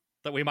up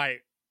that we might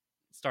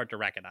start to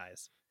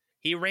recognize.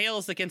 He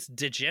rails against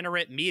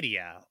degenerate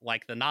media,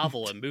 like the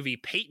novel and movie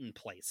Peyton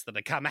Place that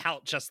had come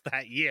out just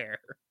that year.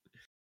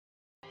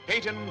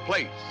 Peyton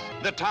Place,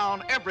 the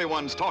town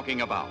everyone's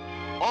talking about.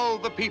 All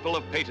the people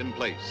of Peyton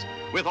Place,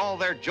 with all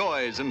their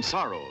joys and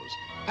sorrows,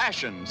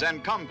 passions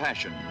and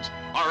compassions,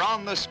 are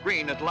on the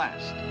screen at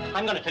last.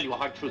 I'm going to tell you a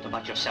hard truth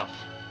about yourself.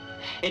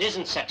 It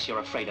isn't sex you're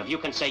afraid of. You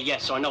can say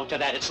yes or no to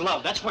that. It's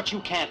love. That's what you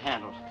can't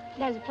handle.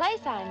 There's a place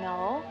I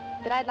know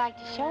that I'd like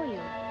to show you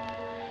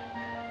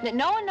that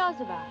no one knows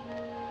about.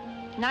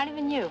 Not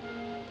even you.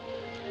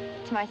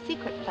 It's my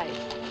secret place.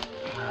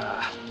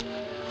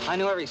 I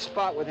knew every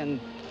spot within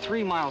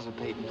 3 miles of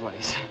Peyton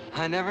Place.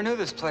 I never knew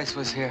this place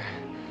was here.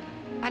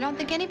 I don't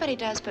think anybody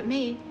does but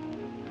me.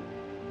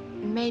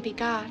 And maybe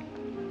God.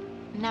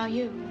 And now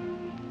you.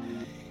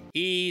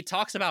 He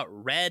talks about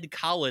red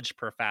college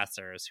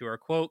professors who are,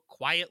 quote,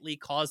 quietly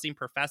causing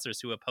professors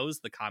who oppose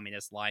the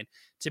communist line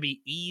to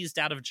be eased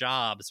out of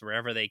jobs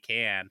wherever they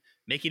can,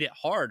 making it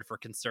hard for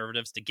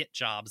conservatives to get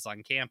jobs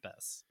on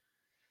campus.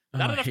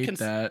 I hate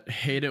that.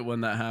 Hate it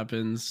when that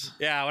happens.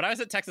 Yeah, when I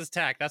was at Texas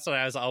Tech, that's what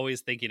I was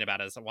always thinking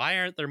about is why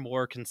aren't there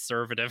more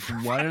conservative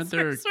Why aren't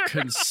there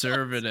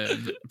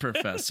conservative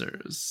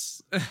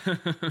professors?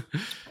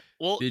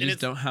 Well, they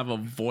just don't have a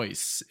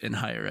voice in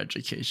higher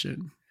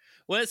education.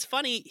 Well, it's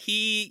funny.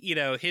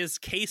 His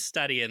case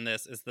study in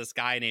this is this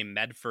guy named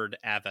Medford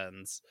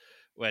Evans,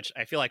 which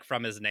I feel like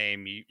from his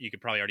name, you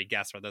could probably already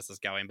guess where this is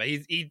going. But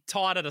he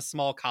taught at a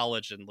small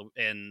college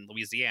in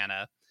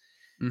Louisiana.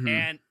 Mm-hmm.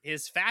 And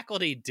his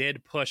faculty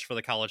did push for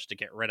the college to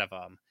get rid of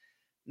him.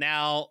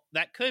 Now,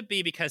 that could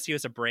be because he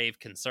was a brave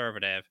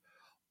conservative,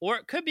 or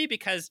it could be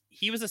because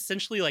he was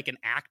essentially like an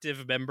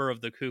active member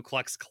of the Ku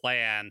Klux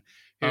Klan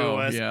who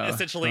was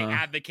essentially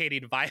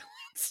advocating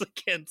violence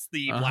against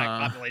the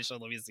black population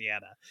of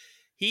Louisiana.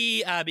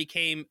 He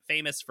became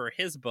famous for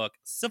his book,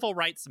 Civil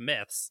Rights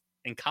Myths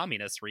and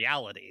Communist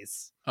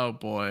Realities. Oh,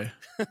 boy.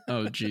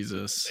 Oh,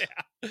 Jesus.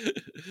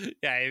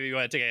 Yeah, if you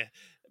want to take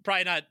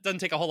doesn't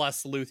take a whole lot of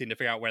sleuthing to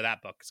figure out where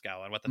that book's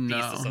going, what the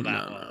thesis of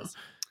that was.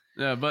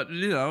 Yeah, but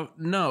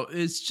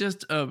it's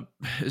just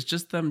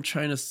them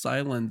trying to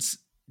silence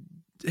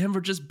him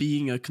for just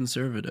being a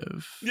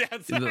conservative. Yeah,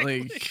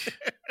 exactly.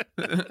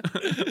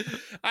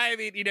 I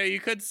mean, you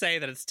could say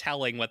that it's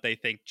telling what they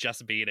think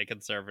just being a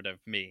conservative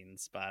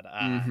means, but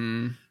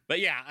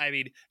but yeah, I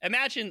mean,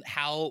 imagine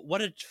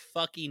what a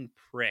fucking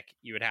prick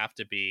you would have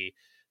to be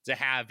to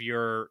have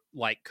your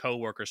like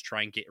coworkers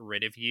try and get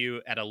rid of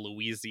you at a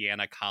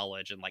Louisiana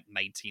college in like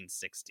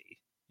 1960.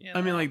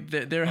 I mean, like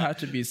there had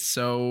to be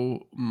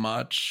so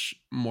much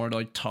more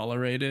like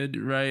tolerated,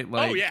 right?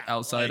 Like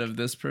outside of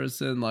this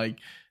person, like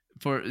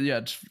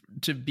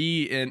to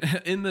be in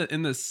the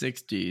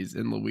 60s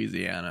in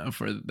Louisiana,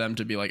 for them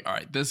to be like, all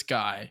right, this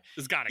guy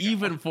has got to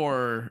even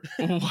for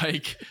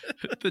like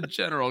the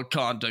general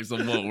context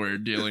of what we're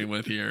dealing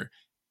with here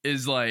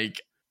is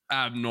like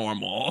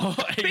abnormal.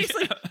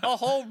 Basically a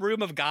whole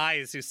room of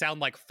guys who sound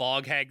like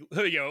Foghat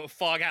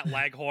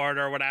Leghorn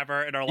or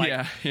whatever, and are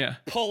like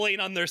pulling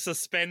on their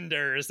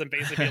suspenders and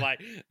basically like,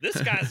 this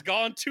guy's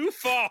gone too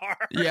far.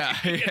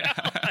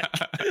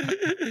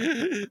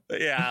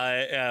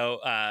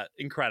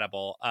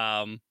 Incredible.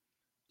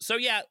 So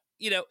yeah,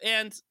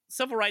 and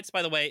civil rights,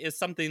 by the way, is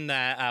something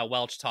that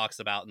Welch talks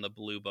about in the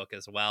Blue Book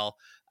as well.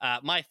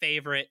 My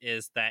favorite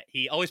is that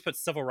he always puts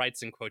civil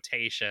rights in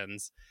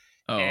quotations.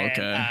 Oh,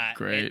 okay.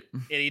 Great.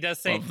 And he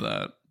does say Love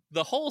that.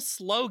 The whole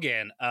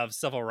slogan of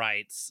civil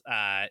rights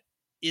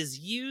is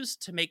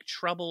used to make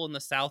trouble in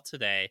the South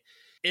today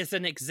is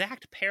an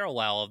exact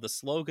parallel of the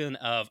slogan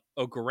of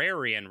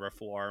agrarian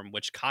reform,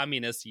 which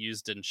communists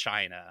used in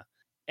China.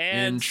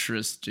 And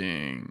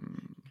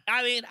interesting.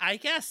 I mean, I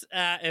guess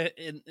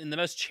in the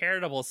most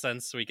charitable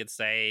sense, we could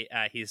say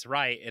he's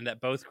right in that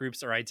both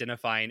groups are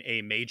identifying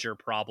a major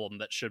problem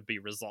that should be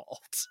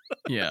resolved.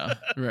 Yeah,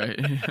 right.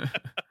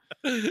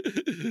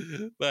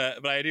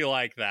 but I do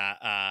like that.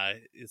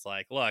 It's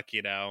like, look,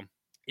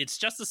 it's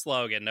just a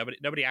slogan.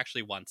 Nobody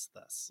actually wants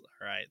this.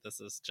 All right,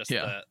 this is just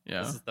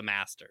this is the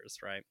masters,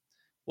 right?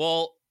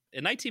 Well,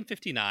 in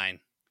 1959,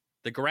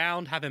 the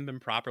ground having been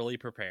properly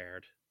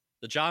prepared,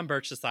 the John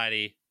Birch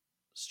Society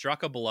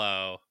struck a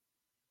blow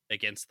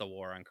against the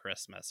war on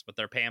Christmas with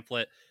their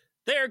pamphlet,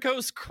 "There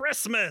Goes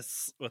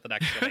Christmas!" with an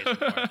exclamation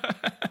point.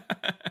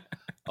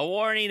 A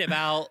warning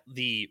about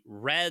the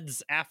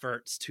Reds'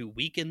 efforts to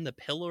weaken the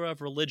pillar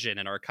of religion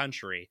in our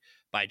country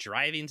by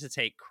driving to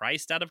take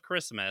Christ out of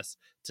Christmas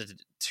to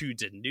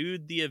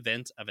denude the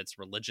event of its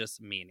religious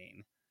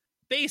meaning.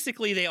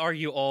 Basically, they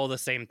argue all the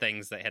same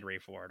things that Henry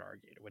Ford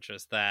argued, which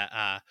is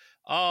that,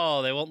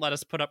 they won't let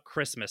us put up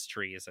Christmas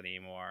trees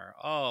anymore.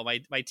 Oh,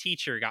 my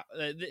teacher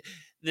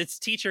this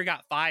teacher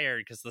got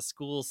fired because the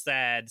school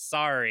said,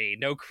 sorry,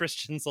 no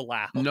Christians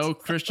allowed. No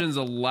Christians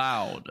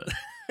allowed.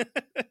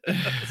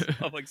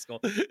 Public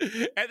school.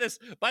 And this,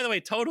 by the way,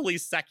 totally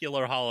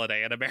secular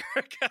holiday in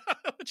America,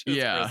 which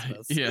is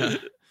Christmas. Yeah.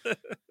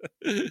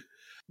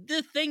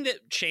 The thing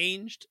that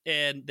changed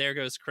in There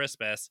Goes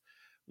Christmas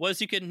was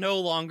you could no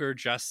longer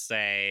just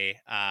say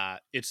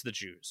it's the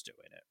Jews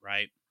doing it,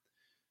 right?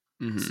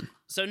 Mm-hmm.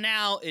 So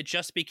now it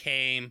just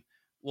became,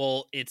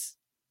 well, it's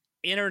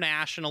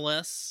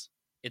internationalists,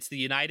 it's the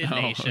United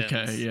Nations,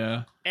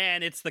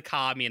 and it's the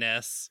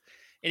communists.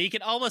 And you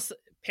can almost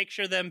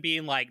picture them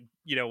being like,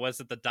 was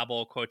it the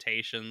double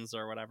quotations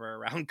or whatever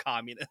around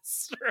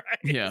communists, right?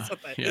 Yeah,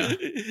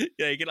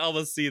 yeah, you can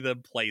almost see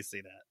them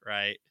placing it,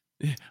 right?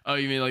 Oh,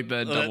 you mean like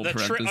the double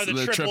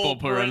parentheses, the triple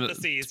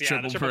parentheses,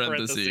 triple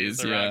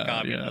parentheses around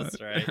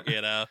communists,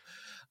 right?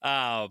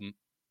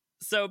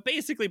 So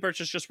basically, Birch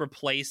has just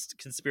replaced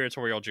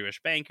conspiratorial Jewish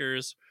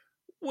bankers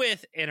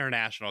with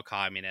international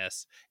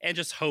communists, and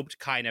just hoped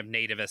kind of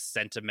nativist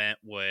sentiment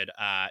would,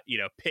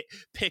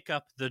 pick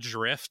up the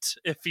drift,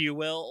 if you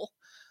will,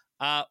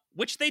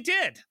 which they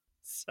did.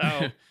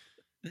 So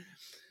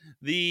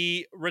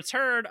The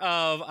return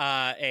of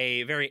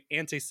a very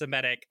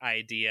anti-Semitic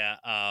idea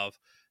of,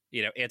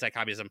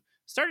 anti-communism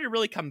started to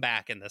really come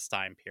back in this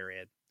time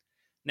period.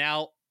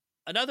 Now,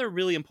 another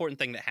really important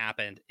thing that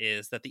happened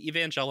is that the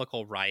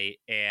evangelical right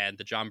and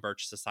the John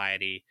Birch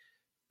Society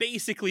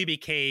basically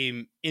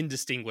became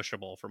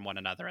indistinguishable from one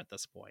another at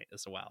this point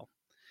as well.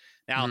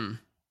 Now,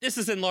 this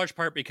is in large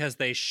part because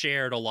they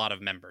shared a lot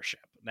of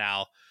membership.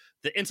 Now,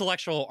 the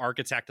intellectual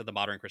architect of the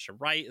modern Christian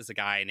right is a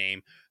guy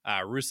named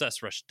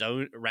Rousas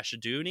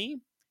Rashiduni.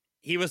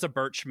 He was a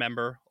Birch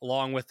member,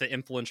 along with the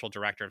influential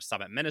director of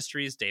Summit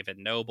Ministries, David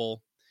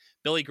Noble.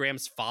 Billy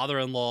Graham's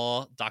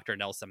father-in-law, Dr.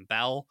 Nelson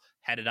Bell,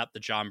 headed up the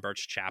John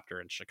Birch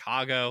chapter in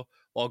Chicago,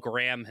 while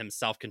Graham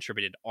himself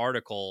contributed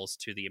articles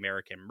to the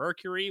American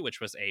Mercury, which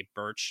was a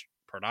Birch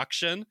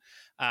production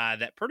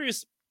that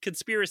produced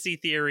conspiracy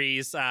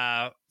theories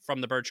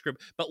from the Birch group,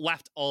 but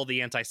left all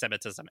the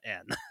anti-Semitism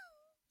in.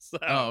 So,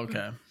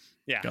 okay.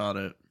 Yeah. Got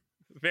it.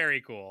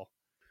 Very cool.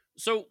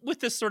 So with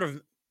this sort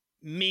of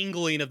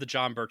mingling of the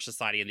John Birch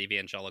Society and the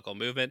evangelical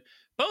movement,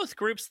 both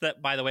groups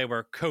that, by the way,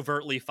 were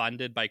covertly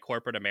funded by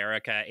corporate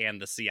America and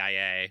the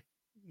CIA,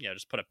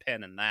 just put a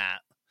pin in that,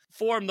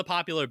 formed the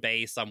popular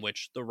base on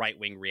which the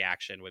right-wing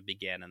reaction would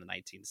begin in the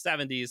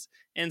 1970s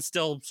and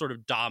still sort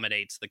of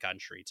dominates the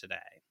country today.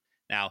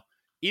 Now,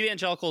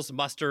 evangelicals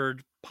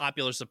mustered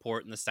popular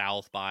support in the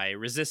South by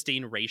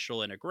resisting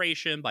racial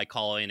integration, by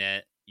calling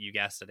it, you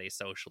guessed it, a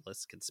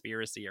socialist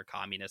conspiracy or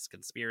communist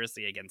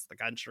conspiracy against the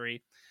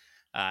country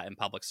in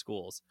public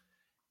schools.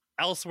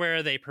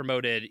 Elsewhere, they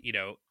promoted,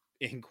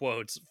 in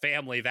quotes,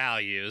 family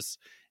values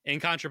in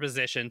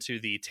contraposition to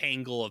the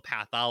tangle of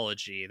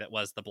pathology that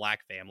was the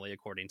Black family,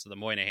 according to the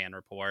Moynihan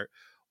Report,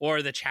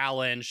 or the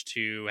challenge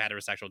to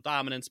heterosexual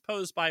dominance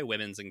posed by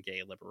women's and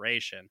gay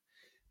liberation.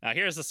 Now,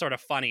 here's a sort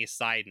of funny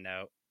side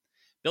note.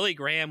 Billy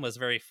Graham was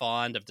very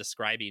fond of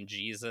describing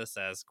Jesus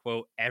as,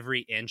 quote,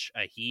 every inch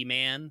a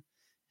he-man.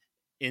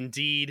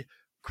 Indeed,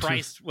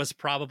 Christ was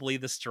probably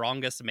the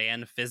strongest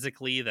man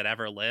physically that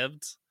ever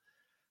lived.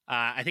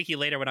 I think he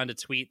later went on to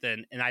tweet that,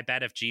 and I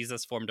bet if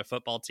Jesus formed a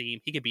football team,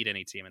 he could beat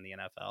any team in the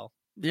NFL.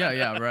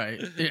 Yeah, right.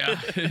 Yeah.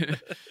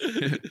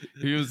 if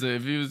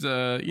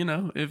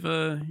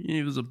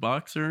he was a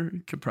boxer, he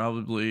could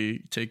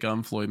probably take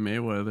on Floyd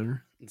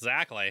Mayweather.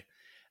 Exactly.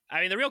 I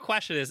mean, the real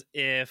question is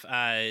if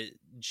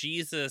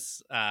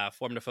Jesus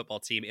formed a football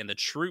team and the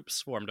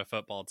troops formed a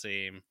football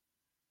team,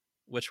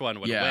 which one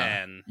would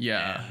win?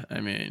 Yeah.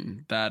 I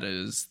mean, that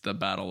is the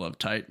battle of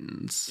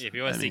titans. If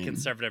you want to see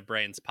conservative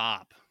brains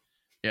pop.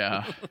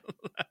 Yeah.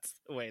 That's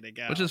the way to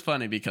go. Which is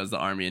funny because the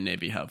Army and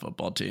Navy have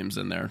football teams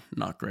and they're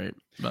not great.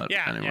 But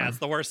anyway. Yeah, it's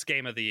the worst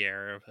game of the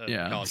year.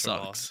 College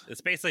sucks.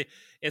 Football.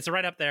 It's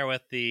right up there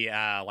with the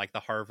like the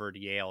Harvard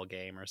Yale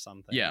game or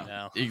something.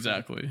 Yeah,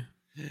 exactly.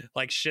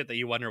 Like shit that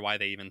you wonder why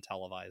they even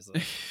televise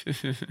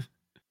it.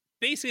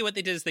 Basically what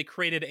they did is they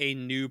created a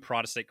new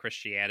Protestant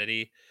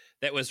Christianity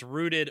that was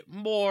rooted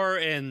more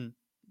in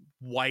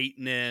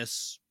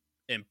whiteness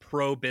and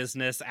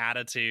pro-business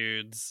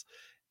attitudes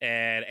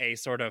and a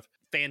sort of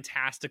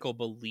fantastical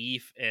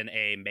belief in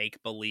a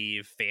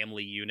make-believe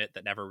family unit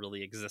that never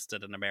really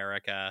existed in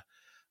America.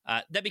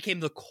 That became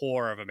the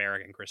core of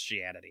American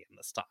Christianity in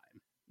this time.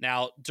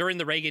 Now, during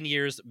the Reagan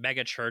years,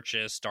 mega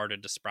churches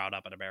started to sprout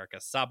up in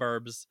America's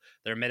suburbs.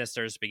 Their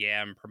ministers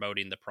began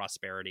promoting the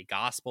prosperity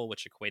gospel,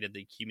 which equated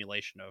the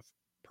accumulation of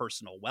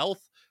personal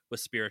wealth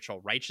with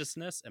spiritual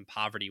righteousness and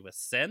poverty with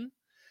sin.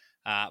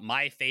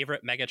 My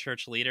favorite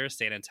megachurch leader,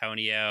 San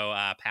Antonio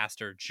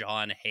pastor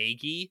John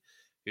Hagee,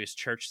 whose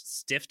church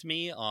stiffed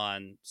me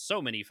on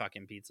so many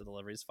fucking pizza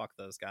deliveries. Fuck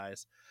those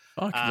guys.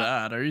 Fuck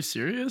that. Are you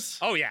serious?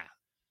 Oh, yeah.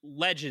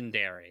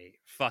 Legendary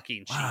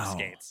fucking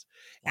cheapskates.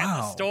 Wow. At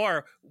the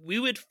store, we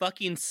would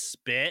fucking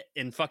spit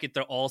and fucking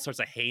throw all sorts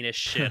of heinous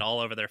shit all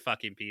over their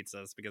fucking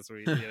pizzas because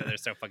they're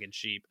so fucking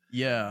cheap.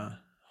 Yeah.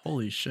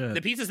 Holy shit.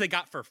 The pizzas they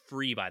got for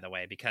free, by the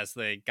way, because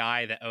the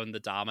guy that owned the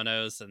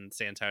Domino's in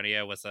San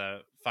Antonio was a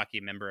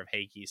fucking member of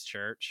Hagee's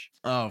church.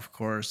 Oh, of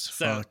course.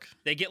 So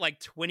they get like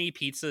 20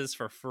 pizzas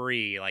for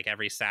free like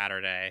every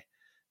Saturday.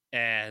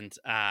 And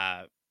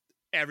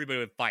everybody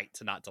would fight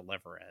to not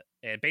deliver it.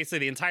 And basically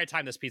the entire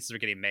time those pizzas were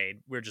getting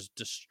made,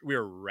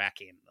 we're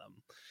wrecking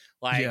them.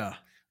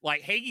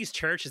 Like Hagee's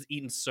church has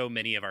eaten so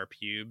many of our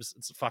pubes.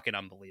 It's fucking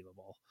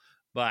unbelievable.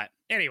 But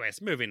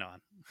anyways, moving on.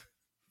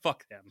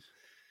 Fuck them.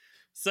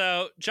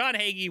 So John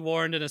Hagee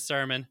warned in a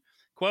sermon,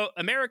 quote,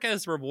 America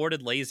has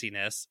rewarded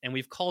laziness and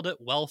we've called it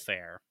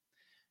welfare.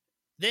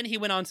 Then he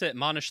went on to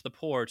admonish the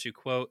poor to,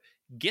 quote,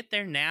 get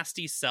their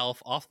nasty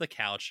self off the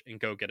couch and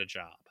go get a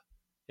job.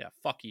 Yeah,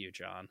 fuck you,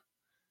 John.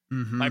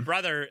 Mm-hmm. My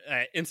brother,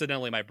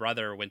 incidentally,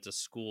 went to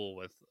school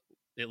with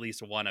at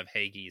least one of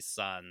Hagee's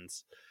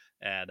sons.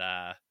 And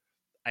I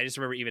just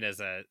remember even as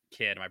a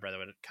kid, my brother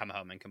would come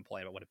home and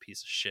complain about what a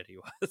piece of shit he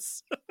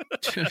was.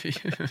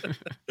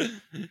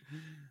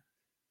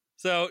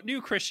 So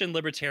new Christian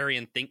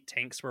libertarian think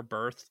tanks were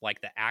birthed,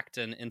 like the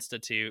Acton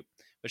Institute,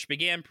 which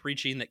began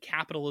preaching that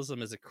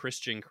capitalism is a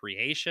Christian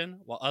creation,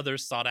 while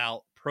others sought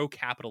out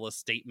pro-capitalist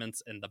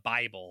statements in the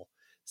Bible,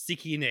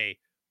 seeking a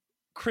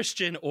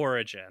Christian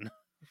origin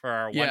for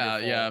our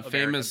wonderful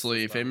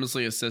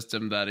famously a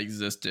system that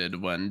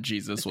existed when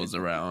Jesus was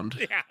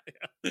around.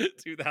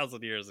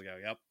 2,000 years ago.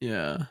 Yep.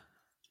 Yeah.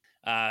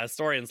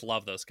 Historians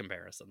love those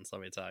comparisons,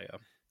 let me tell you.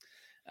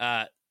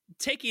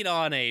 Taking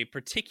on a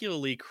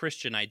particularly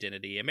Christian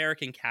identity,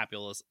 American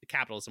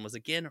capitalism was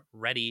again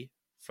ready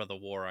for the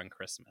war on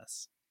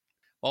Christmas.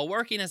 While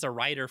working as a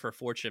writer for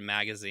Fortune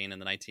magazine in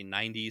the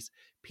 1990s,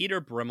 Peter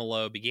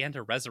Brimelow began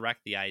to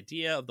resurrect the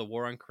idea of the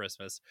war on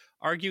Christmas,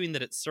 arguing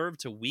that it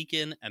served to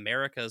weaken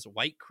America's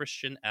white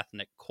Christian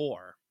ethnic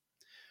core.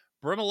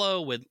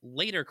 Brimelow would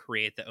later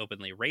create the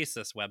openly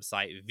racist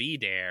website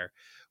VDare,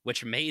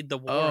 which made the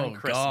war on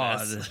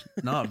Christmas... God,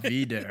 not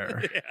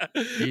VDare.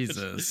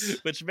 Jesus.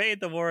 Which made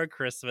the war on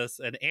Christmas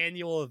an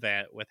annual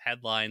event with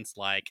headlines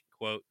like,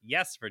 quote,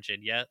 "Yes,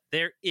 Virginia,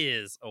 there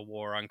is a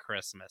war on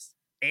Christmas.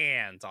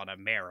 And on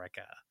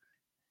America."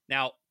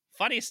 Now,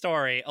 funny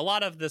story, a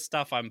lot of this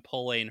stuff I'm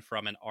pulling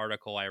from an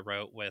article I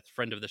wrote with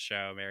friend of the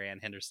show, Marianne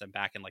Henderson,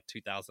 back in like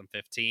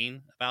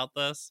 2015 about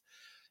this.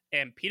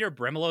 And Peter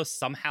Brimelow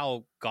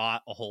somehow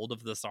got a hold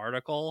of this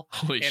article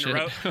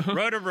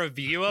wrote a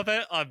review of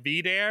it on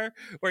VDare,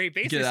 where he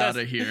basically Get says,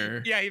 out of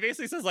here. Yeah, he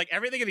basically says like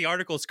everything in the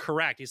article is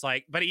correct. He's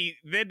like, but he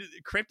then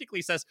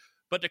cryptically says,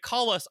 but to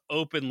call us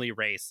openly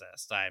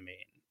racist, I mean.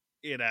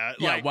 You know,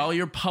 while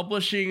you're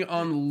publishing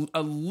on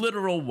a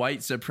literal white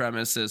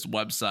supremacist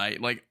website,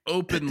 like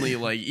openly,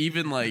 like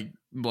even like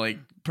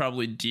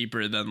probably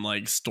deeper than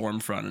like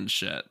Stormfront and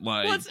shit.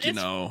 Like,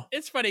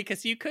 it's funny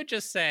because you could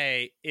just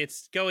say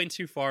it's going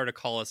too far to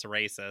call us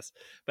racist,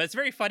 but it's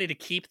very funny to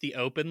keep the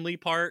openly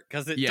part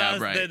because it does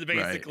then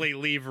basically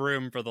leave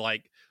room for the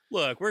like,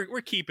 look,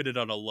 we're keeping it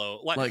on a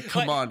low.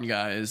 Come on,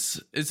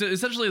 guys. It's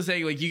essentially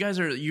saying like you guys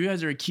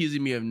are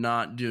accusing me of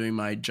not doing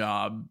my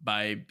job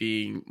by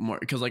being more,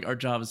 because like our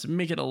job is to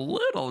make it a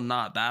little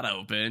not that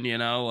open, you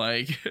know,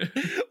 like.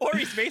 Or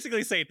he's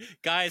basically saying,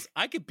 guys,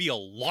 I could be a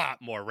lot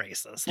more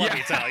racist. Let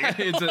me tell you,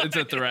 it's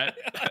a threat.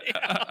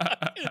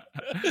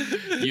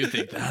 You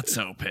think that's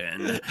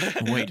open?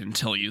 Wait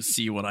until you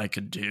see what I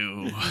could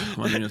do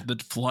when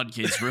the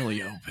floodgates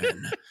really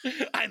open.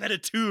 I'm at a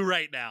 2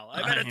 right now.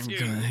 I'm at a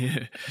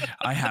 2.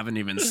 I haven't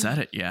even said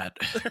it yet.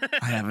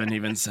 I don't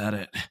even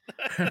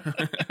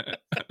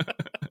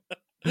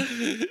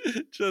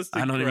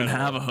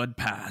have a hood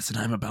pass, and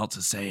I'm about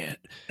to say it.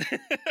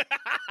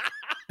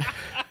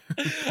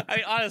 I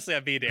mean, honestly,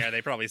 on VDare,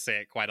 they probably say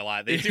it quite a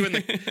lot. They do in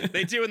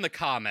the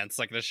comments,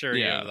 I can assure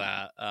you of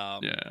that.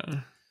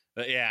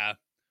 But yeah.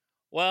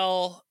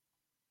 Well,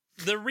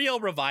 the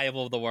real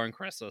revival of the war on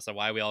Christmas and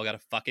why we all got to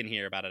fucking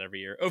hear about it every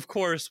year, of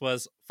course,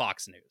 was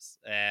Fox News.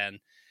 And,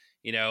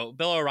 you know,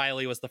 Bill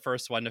O'Reilly was the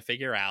first one to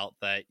figure out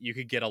that you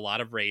could get a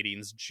lot of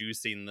ratings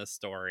juicing this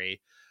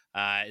story.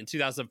 In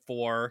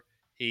 2004,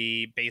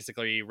 he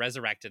basically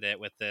resurrected it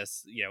with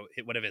this, you know,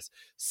 one of his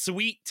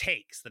sweet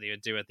takes that he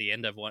would do at the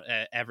end of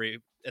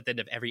every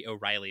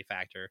O'Reilly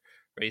Factor,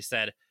 where he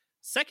said,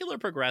 "Secular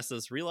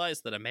progressives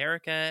realize that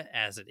America,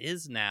 as it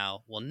is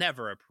now, will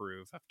never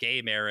approve of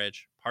gay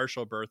marriage,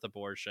 partial birth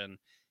abortion,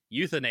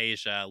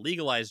 euthanasia,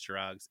 legalized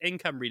drugs,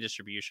 income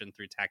redistribution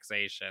through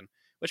taxation."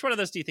 Which one of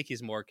those do you think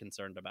he's more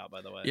concerned about,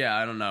 by the way? Yeah,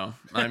 I don't know.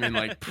 I mean,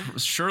 like,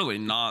 surely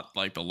not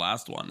like the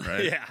last one,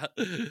 right?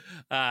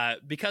 Yeah.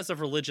 Because of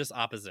religious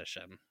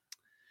opposition.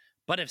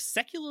 But if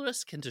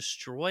secularists can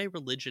destroy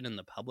religion in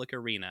the public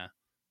arena,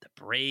 the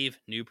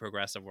brave new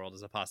progressive world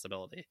is a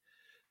possibility.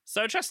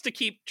 So just to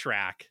keep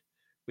track,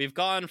 we've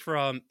gone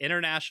from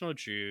international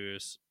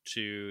Jews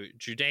to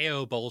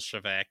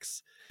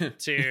Judeo-Bolsheviks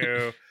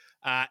to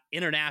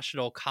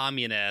international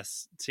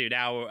communists to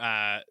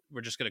now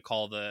we're just going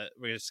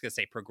to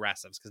say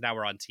progressives, because now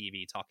we're on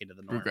TV talking to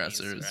the normies,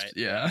 progressives, right?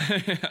 Yeah.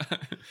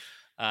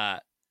 And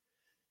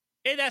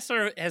that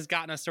sort of has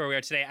gotten us to where we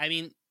are today. I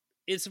mean,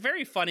 it's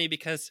very funny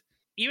because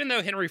even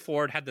though Henry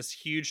Ford had this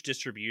huge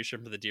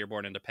distribution for the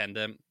Dearborn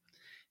Independent,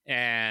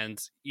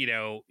 and, you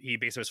know, he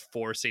basically was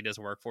forcing his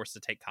workforce to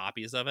take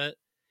copies of it,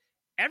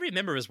 every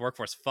member of his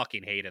workforce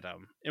fucking hated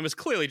him and was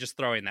clearly just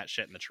throwing that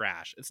shit in the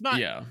trash. It's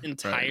not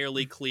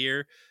entirely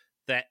clear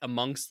that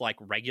amongst like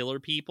regular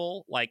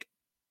people, like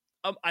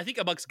I think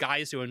amongst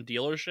guys who own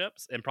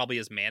dealerships and probably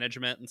his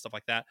management and stuff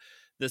like that,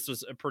 this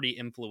was a pretty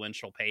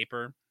influential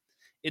paper.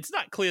 It's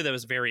not clear that it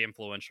was very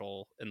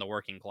influential in the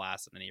working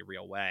class in any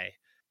real way.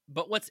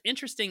 But what's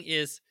interesting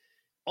is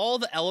all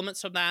the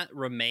elements of that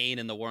remain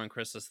in the War on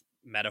Christmas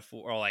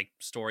metaphor or like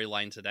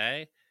storyline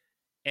today.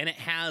 And it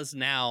has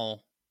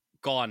now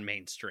gone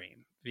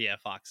mainstream via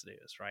Fox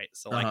News, right?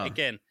 So like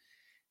again,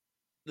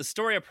 the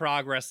story of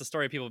progress, the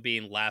story of people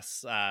being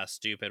less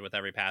stupid with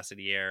every passing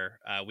year,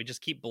 we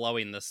just keep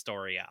blowing this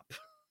story up,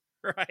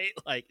 right?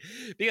 Like,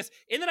 because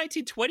in the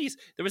 1920s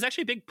there was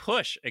actually a big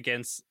push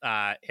against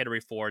Henry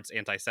Ford's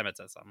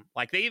anti-Semitism.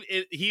 Like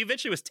he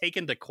eventually was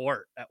taken to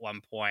court at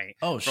one point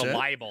for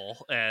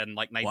libel in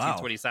like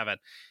 1927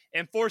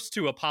 and forced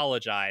to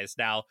apologize.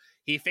 Now,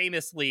 he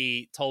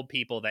famously told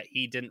people that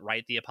he didn't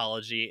write the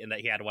apology and that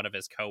he had one of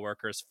his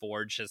coworkers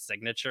forge his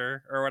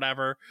signature or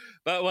whatever,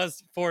 but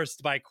was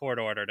forced by court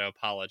order to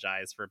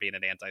apologize for being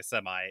an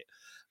anti-Semite.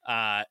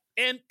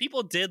 And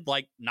people did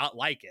not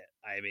like it.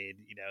 I mean,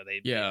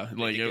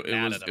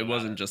 it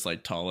wasn't just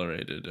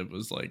tolerated. It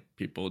was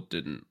people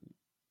didn't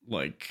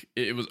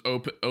it was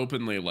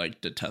openly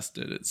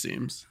detested, it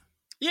seems.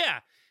 Yeah.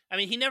 I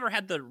mean, he never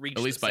had the reach,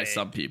 at least by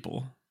some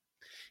people.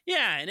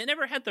 Yeah, and it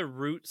never had the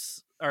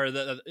roots or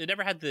it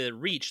never had the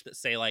reach that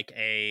say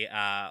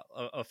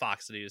a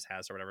Fox News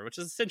has or whatever, which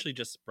is essentially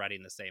just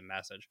spreading the same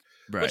message.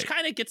 Right. Which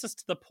kind of gets us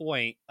to the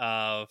point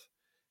of,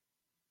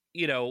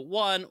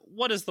 one,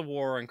 what is the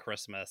war on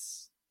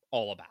Christmas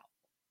all about?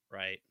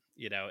 Right?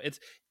 It's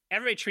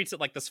everybody treats it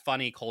like this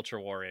funny culture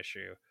war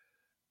issue,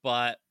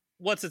 but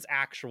what's its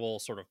actual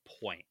sort of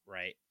point,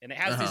 right? And it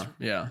has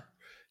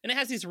and it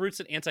has these roots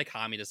in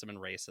anti-communism and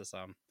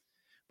racism.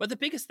 But the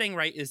biggest thing,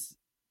 right, is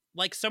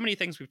like so many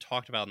things we've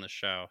talked about in the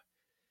show,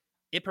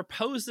 it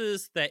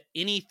proposes that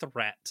any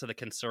threat to the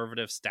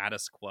conservative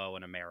status quo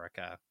in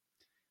America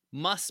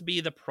must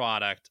be the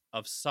product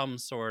of some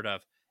sort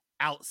of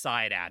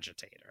outside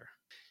agitator.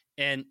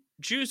 And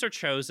Jews are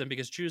chosen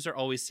because Jews are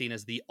always seen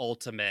as the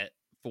ultimate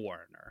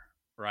foreigner,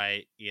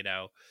 right?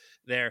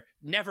 They're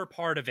never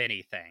part of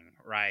anything,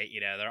 right?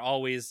 They're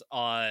always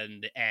on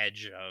the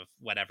edge of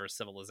whatever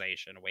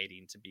civilization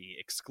waiting to be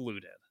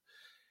excluded.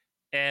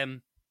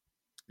 And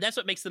that's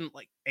what makes them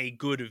a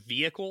good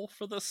vehicle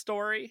for the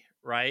story,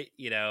 right?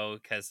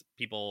 Because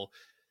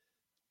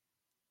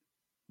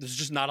there's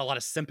just not a lot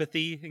of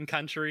sympathy in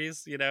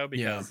countries,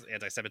 because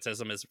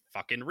anti-Semitism is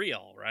fucking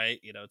real, right?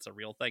 It's a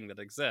real thing that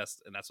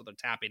exists, and that's what they're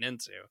tapping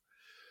into.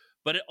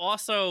 But it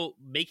also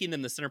making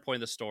them the center point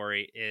of the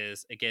story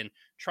is, again,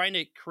 trying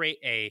to create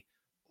a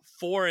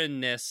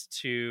foreignness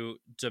to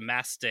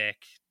domestic,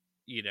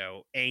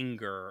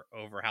 anger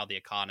over how the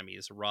economy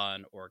is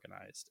run,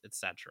 organized,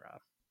 etc.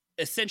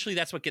 Essentially,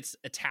 that's what gets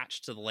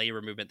attached to the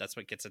labor movement. That's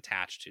what gets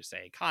attached to,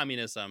 say,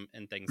 communism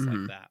and things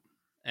like that.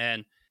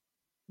 And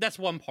that's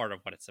one part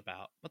of what it's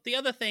about. But the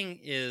other thing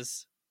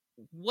is,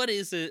 what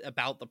is it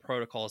about the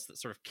protocols that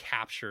sort of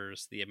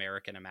captures the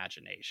American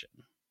imagination?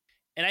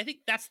 And I think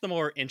that's the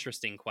more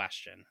interesting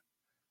question.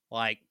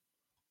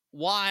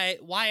 Why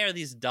are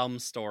these dumb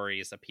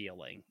stories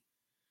appealing?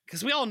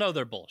 Because we all know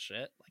they're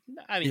bullshit.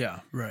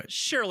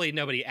 Surely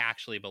nobody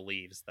actually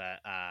believes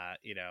that,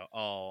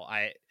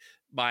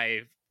 my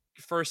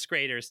first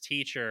grader's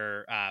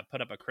teacher put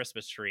up a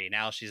Christmas tree.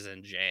 Now she's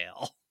in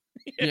jail.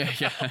 These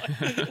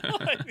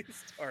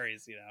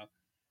stories,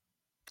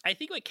 I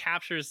think what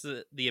captures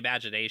the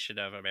imagination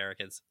of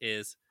Americans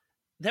is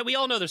that we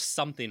all know there's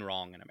something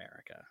wrong in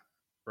America,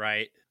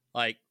 right?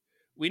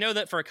 We know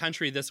that for a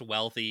country this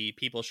wealthy,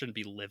 people shouldn't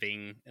be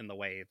living in the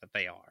way that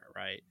they are,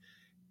 right?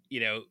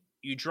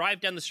 You drive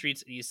down the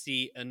streets and you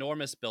see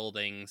enormous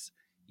buildings.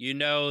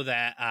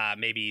 That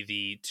maybe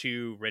the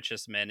two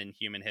richest men in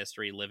human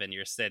history live in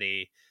your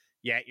city,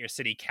 yet your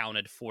city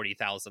counted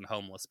 40,000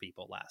 homeless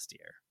people last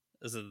year.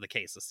 This is the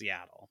case of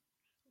Seattle,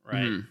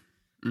 right?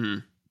 Mm-hmm.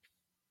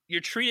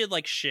 You're treated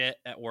like shit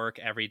at work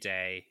every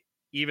day,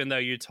 even though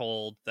you're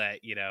told that,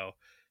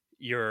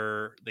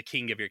 you're the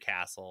king of your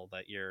castle,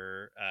 that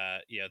you're,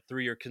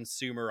 through your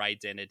consumer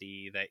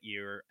identity, that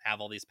you have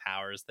all these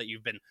powers, that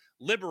you've been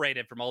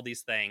liberated from all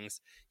these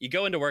things. You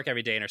go into work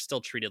every day and are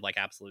still treated like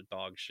absolute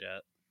dog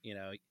shit.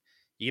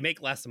 You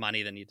make less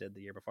money than you did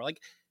the year before.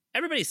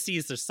 Everybody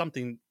sees there's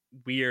something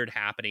weird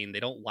happening. They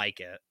don't like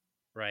it,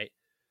 right?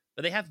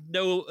 But they have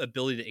no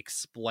ability to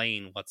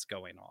explain what's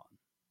going on.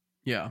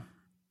 Yeah.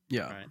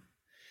 Right?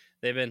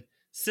 They've been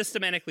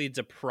systematically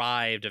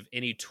deprived of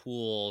any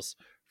tools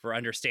for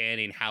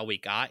understanding how we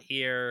got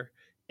here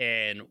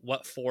and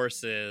what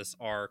forces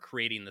are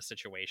creating the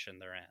situation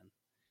they're in.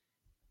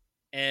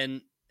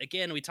 And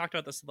again, we talked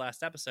about this in the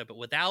last episode, but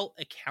without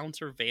a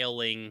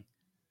countervailing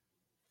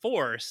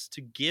force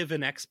to give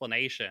an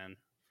explanation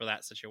for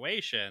that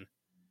situation,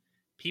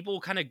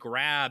 people kind of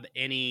grab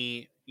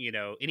any,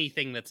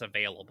 anything that's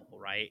available,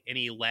 right?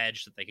 Any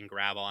ledge that they can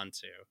grab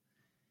onto.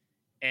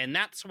 And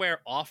that's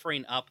where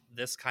offering up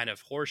this kind of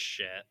horse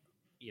shit,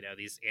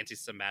 these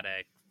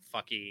anti-Semitic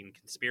fucking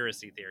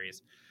conspiracy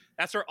theories,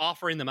 that's where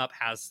offering them up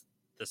has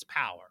this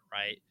power,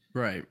 right?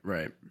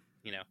 Right.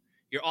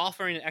 You're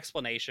offering an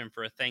explanation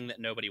for a thing that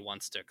nobody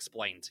wants to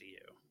explain to you.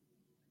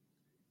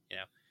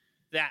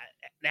 That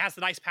has the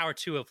nice power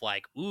too of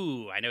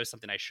ooh, I know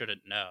something I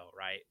shouldn't know,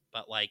 right?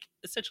 But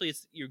essentially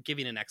you're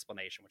giving an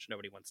explanation which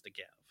nobody wants to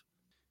give.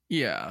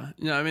 Yeah.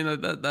 I mean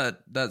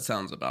that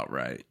sounds about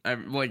right.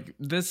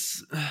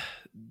 This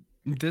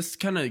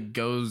kind of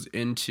goes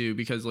into,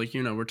 because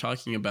we're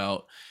talking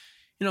about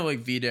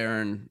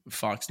VDARE and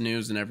Fox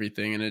News and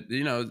everything, and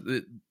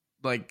it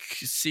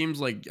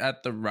seems like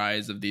at the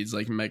rise of these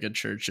mega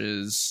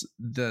churches,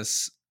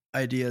 this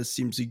idea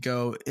seems to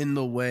go in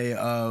the way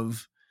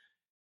of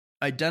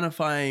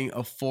identifying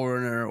a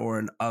foreigner or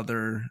an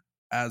other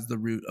as the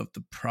root of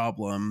the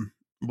problem,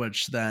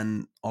 which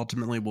then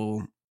ultimately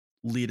will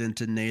lead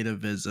into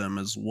nativism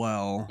as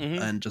well,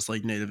 and just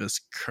like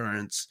nativist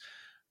currents,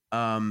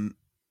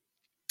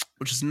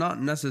 which is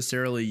not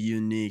necessarily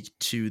unique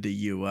to the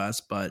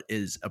US, but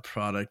is a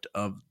product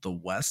of the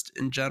West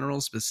in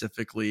general,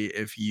 specifically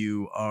if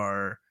you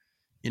are,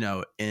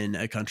 in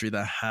a country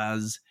that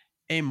has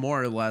a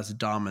more or less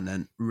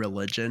dominant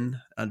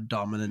religion, a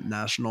dominant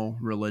national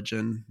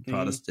religion,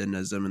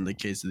 Protestantism in the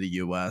case of the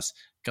US,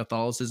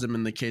 Catholicism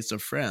in the case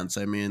of France.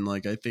 I mean,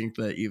 like, I think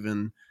that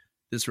even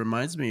this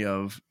reminds me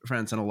of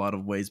France in a lot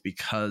of ways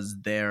because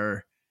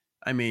they're,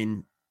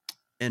 in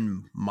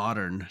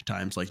modern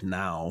times, like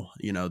now,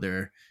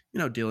 they're,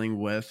 dealing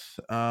with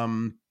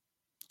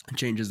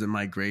changes in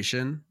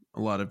migration. A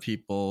lot of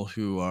people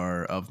who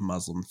are of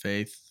Muslim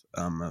faith,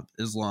 of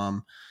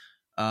Islam,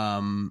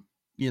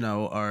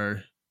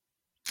 are,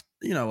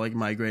 like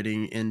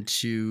migrating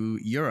into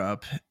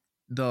Europe.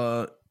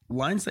 The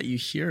lines that you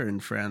hear in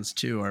France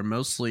too are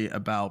mostly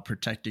about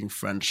protecting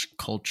French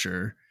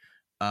culture.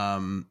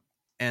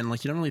 And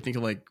like, you don't really think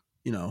of like,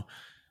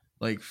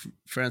 like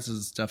France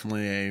is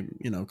definitely a,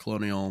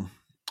 colonial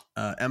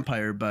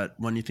empire, but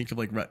when you think of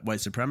like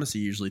white supremacy,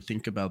 you usually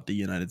think about the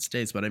United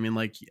States. But I mean,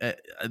 like,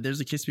 there's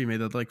a case to be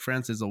made that like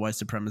France is a white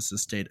supremacist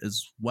state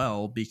as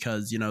well,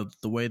 because,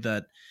 the way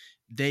that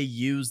they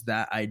use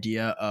that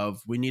idea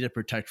of we need to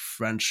protect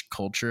French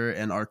culture,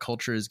 and our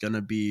culture is going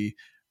to be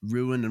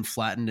ruined and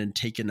flattened and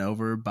taken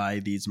over by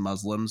these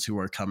Muslims who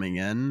are coming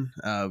in.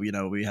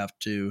 We have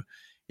to,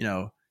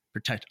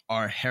 protect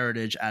our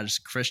heritage as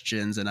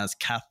Christians and as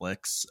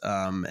Catholics,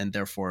 and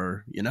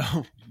therefore,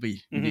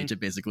 we need to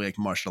basically like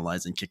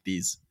marginalize and kick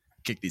these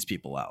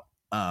people out.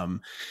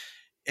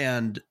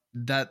 And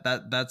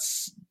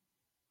that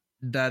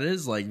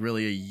is like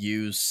really a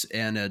use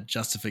and a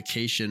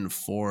justification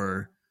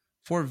for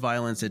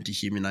violence and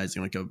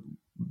dehumanizing like a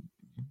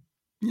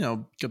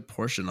good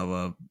portion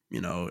of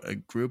a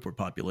group or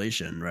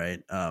population,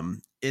 right?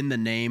 In the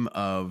name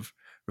of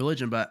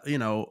religion. But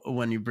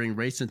when you bring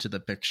race into the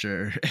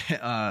picture,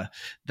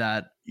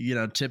 that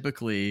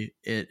typically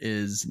it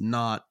is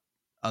not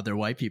other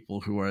white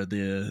people who are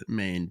the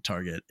main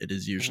target. It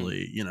is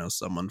usually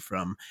someone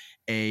from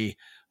a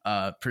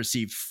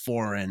perceived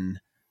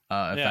foreign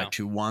effect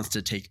who wants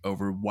to take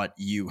over what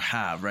you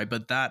have, right?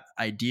 But that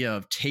idea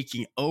of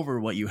taking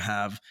over what you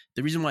have,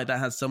 the reason why that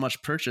has so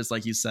much purchase,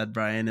 like you said,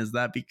 Brian, is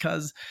that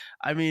because,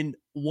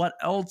 what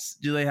else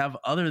do they have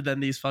other than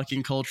these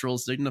fucking cultural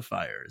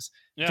signifiers?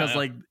 Because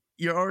like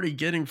you're already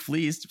getting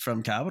fleeced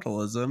from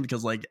capitalism,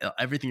 because like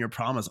everything you're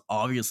promised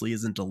obviously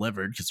isn't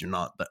delivered because you're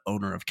not the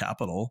owner of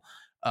capital.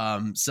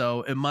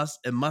 So it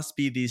must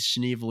be these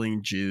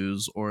schneveling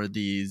Jews or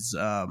these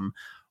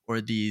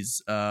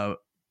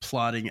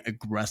plotting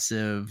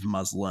aggressive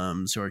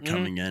Muslims who are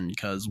coming in,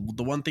 because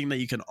the one thing that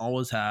you can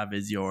always have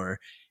is your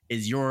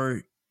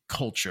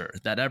culture,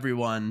 that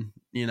everyone,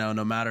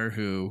 no matter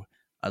who,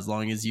 as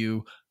long as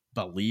you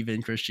believe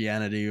in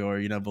Christianity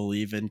or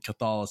believe in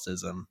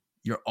Catholicism,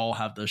 you all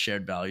have those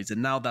shared values,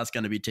 and now that's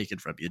going to be taken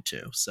from you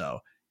too. So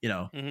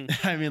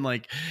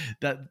like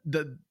that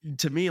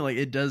to me, like,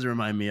 it does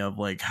remind me of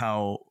like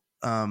how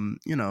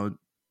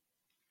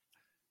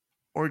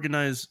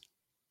organized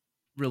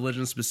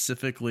religion,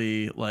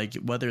 specifically like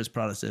whether it's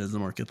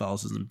Protestantism or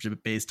Catholicism,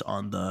 based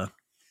on the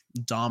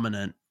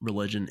dominant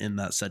religion in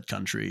that said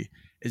country,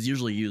 is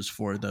usually used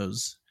for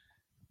those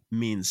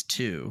means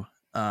too.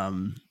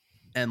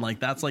 And like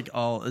that's like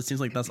all, it seems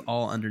like that's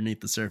all underneath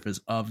the surface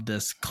of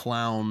this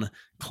clown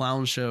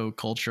show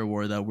culture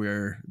war that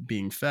we're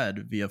being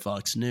fed via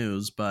Fox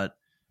News. But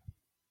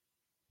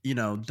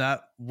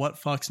that what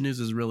Fox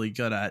News is really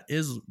good at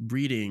is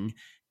reading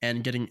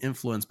and getting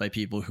influenced by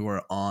people who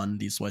are on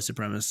these white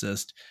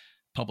supremacist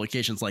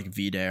publications like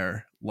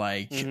VDare,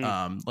 like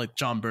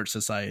John Birch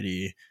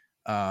Society,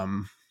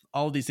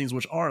 all of these things,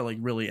 which are like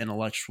really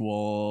intellectual,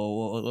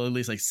 or at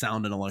least like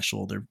sound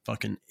intellectual. They're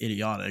fucking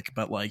idiotic,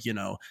 but like, they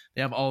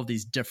have all of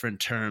these different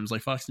terms.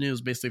 Like Fox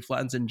News basically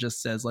flattens and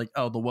just says like,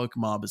 oh, the woke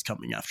mob is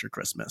coming after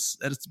Christmas.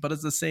 But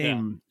it's the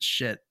same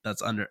shit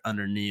that's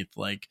underneath,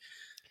 like,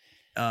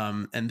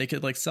 and they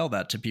could like sell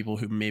that to people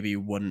who maybe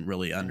wouldn't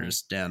really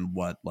understand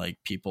what like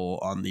people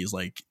on these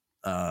like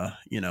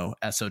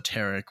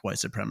esoteric white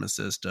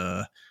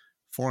supremacist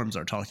forums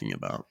are talking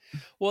about.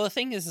 Well, the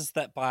thing is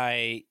that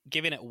by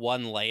giving it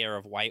one layer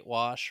of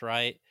whitewash,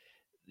 right,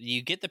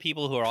 you get the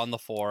people who are on the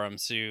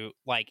forums who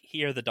like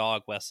hear the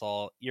dog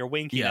whistle, you're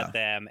winking at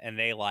them and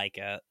they like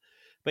it,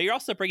 but you're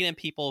also bringing in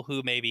people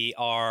who maybe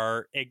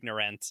are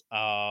ignorant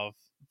of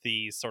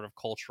these sort of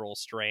cultural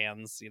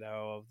strands,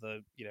 of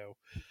the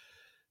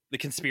the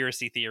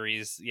conspiracy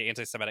theories,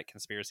 anti-Semitic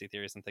conspiracy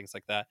theories and things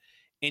like that.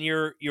 And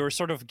you're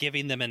sort of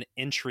giving them an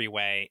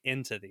entryway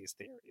into these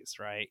theories,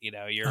 right?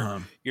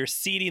 You're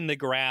seeding the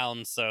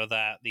ground so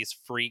that these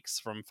freaks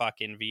from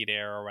fucking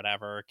VDare or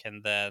whatever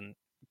can then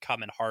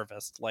come and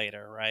harvest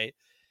later, right?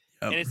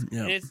 And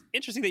it's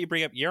interesting that you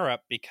bring up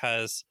Europe,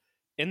 because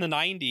in the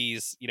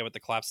 90s, with the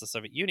collapse of the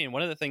Soviet Union,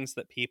 one of the things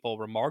that people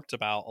remarked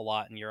about a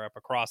lot in Europe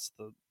across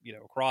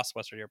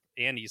Western Europe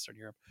and Eastern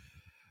Europe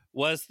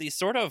was the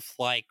sort of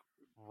like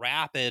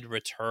rapid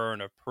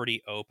return of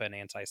pretty open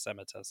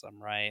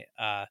anti-Semitism, right?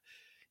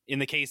 In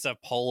the case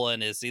of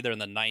Poland, is either in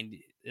the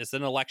 90s, it's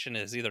an election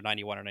is either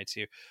 91 or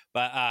 92,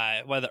 but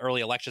one of the early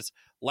elections,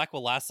 Lech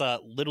Walesa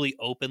literally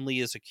openly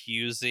is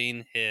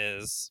accusing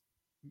his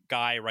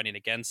guy running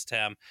against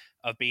him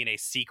of being a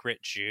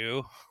secret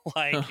Jew,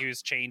 like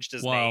who's changed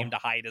his name to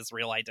hide his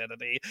real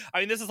identity. I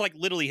mean, this is like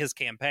literally his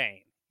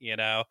campaign, you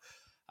know.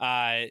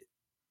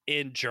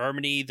 In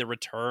Germany, the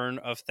return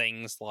of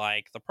things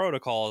like the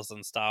protocols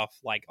and stuff,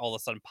 like all of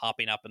a sudden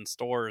popping up in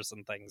stores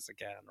and things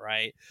again,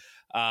 right?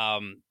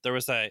 There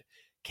was a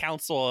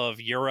Council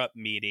of Europe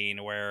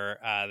meeting where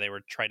they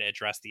were trying to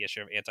address the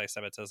issue of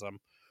anti-Semitism,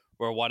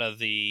 where one of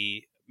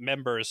the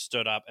members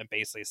stood up and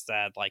basically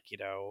said, like, you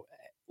know,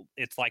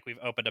 it's like we've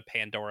opened a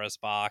Pandora's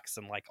box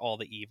and like all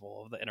the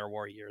evil of the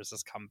interwar years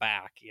has come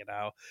back, you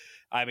know?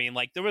 I mean,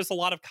 like there was a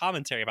lot of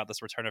commentary about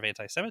this return of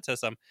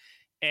anti-Semitism.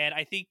 And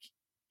I think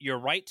you're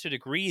right to a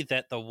degree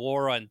that the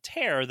war on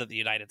terror that the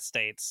United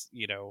States,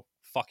 you know,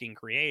 fucking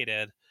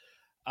created,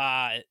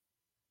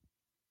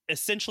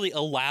 essentially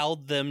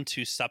allowed them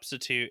to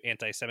substitute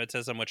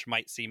anti-Semitism, which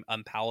might seem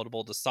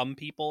unpalatable to some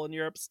people in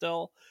Europe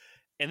still,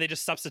 and they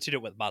just substitute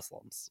it with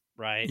Muslims,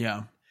 right?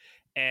 Yeah.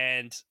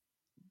 And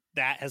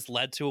that has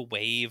led to a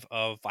wave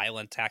of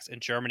violent attacks in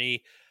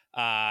Germany.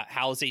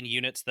 Housing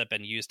units that have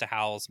been used to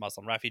house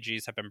Muslim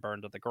refugees have been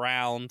burned to the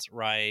ground,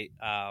 right?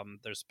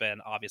 There's been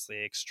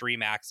obviously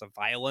extreme acts of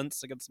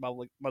violence against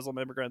Muslim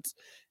immigrants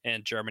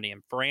in Germany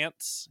and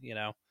France, you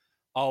know.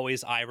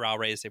 Always eyebrow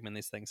raising when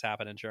these things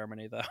happen in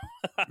Germany, though.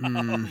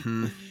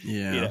 Mm-hmm.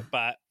 Yeah. You know,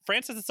 but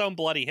France has its own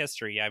bloody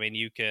history. I mean,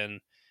 you can...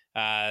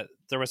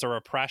 there was a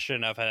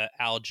repression of an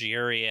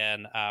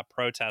Algerian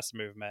protest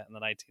movement in the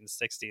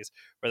 1960s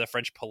where the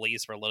French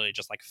police were literally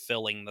just like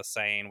filling the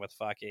Seine with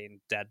fucking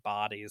dead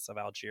bodies of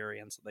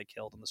Algerians that they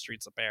killed in the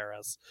streets of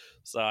Paris.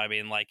 So, I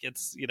mean, like,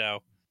 it's, you know,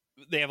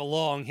 they have a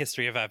long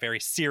history of a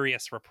very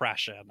serious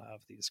repression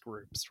of these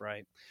groups,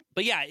 right?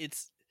 But yeah,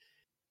 it's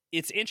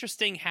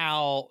interesting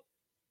how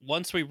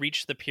once we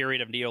reach the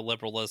period of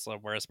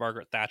neoliberalism, where, as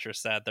Margaret Thatcher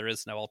said, there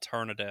is no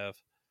alternative,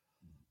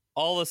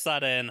 all of a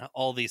sudden,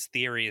 all these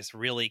theories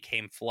really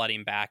came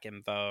flooding back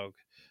in vogue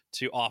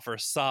to offer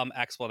some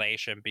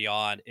explanation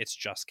beyond it's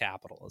just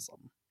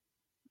capitalism,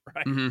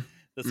 right? Mm-hmm.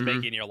 That's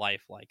making your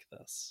life like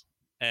this.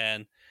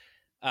 And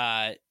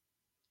I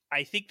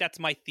think that's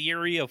my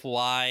theory of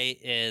why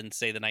in,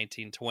 say, the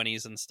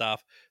 1920s and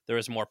stuff, there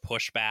was more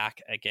pushback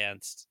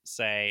against,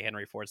 say,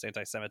 Henry Ford's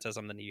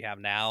anti-Semitism than you have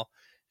now,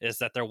 is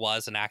that there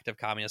was an active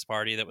Communist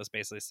Party that was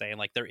basically saying,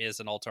 like, there is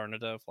an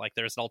alternative, like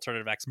there's an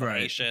alternative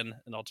explanation,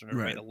 an alternative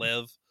way to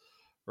live,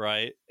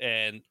 right?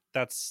 And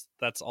that's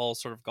all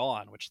sort of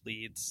gone, which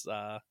leads,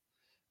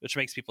 which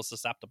makes people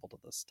susceptible to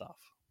this stuff.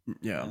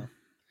 Yeah.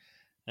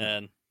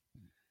 And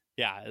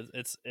yeah,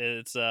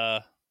 it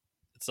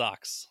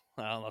sucks.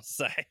 I don't know what to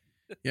say.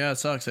 Yeah, it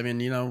sucks. I mean,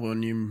 you know,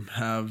 when you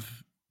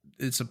have,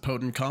 it's a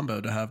potent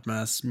combo to have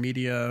mass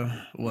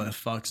media with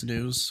Fox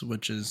News,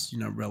 which is, you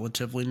know,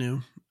 relatively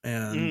new,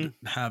 and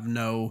have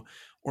no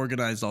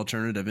organized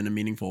alternative in a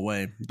meaningful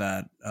way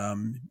that,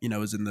 you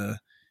know, is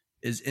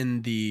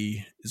on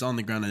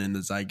the ground and in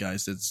the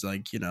zeitgeist. It's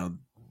like, you know,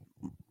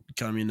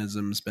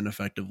 communism's been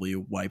effectively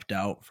wiped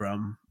out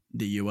from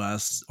the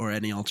US or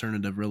any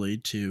alternative really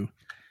to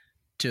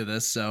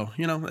this. So,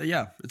 you know,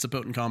 yeah, it's a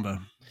potent combo.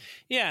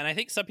 Yeah. And I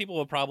think some people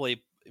will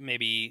probably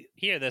maybe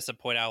hear this and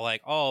point out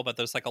like, oh, but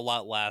there's like a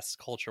lot less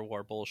culture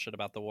war bullshit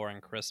about the war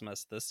on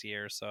Christmas this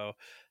year. So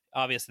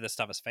obviously this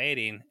stuff is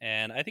fading.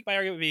 And I think my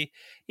argument would be,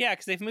 yeah,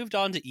 because they've moved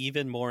on to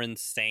even more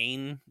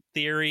insane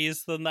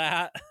theories than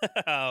that.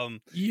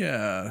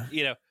 Yeah.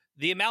 You know,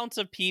 the amount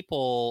of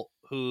people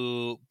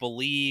who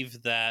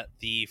believe that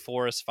the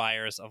forest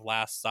fires of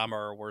last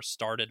summer were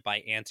started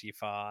by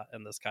Antifa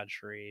in this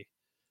country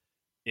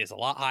is a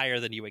lot higher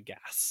than you would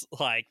guess.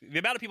 Like, the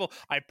amount of people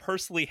I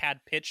personally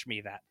had pitch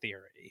me that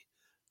theory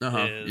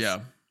is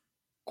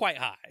quite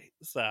high.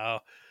 So,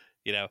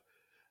 you know,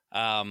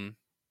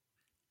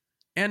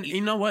 and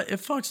you know what?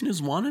 If Fox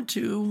News wanted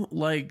to,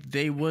 like,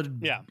 they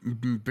would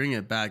bring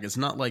it back. It's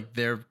not like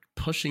they're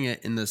pushing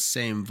it in the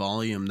same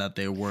volume that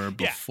they were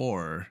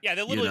before. Yeah,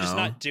 they're literally just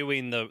not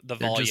doing the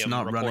volume. They're just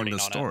not running the on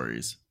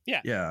stories.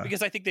 Yeah,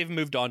 because I think they've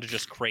moved on to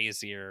just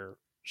crazier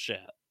shit.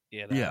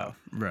 You know? Yeah,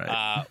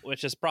 right.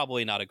 Which is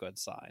probably not a good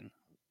sign.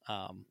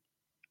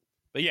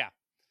 But yeah.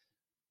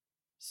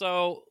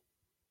 So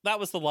that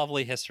was the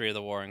lovely history of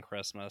the war on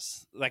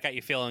Christmas. That got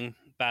you feeling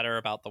better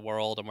about the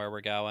world and where we're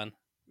going?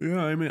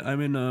 Yeah,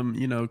 I'm in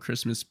you know,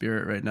 Christmas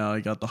spirit right now. I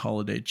got the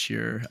holiday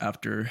cheer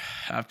after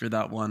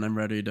that one. I'm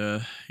ready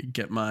to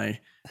get my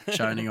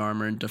shining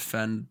armor and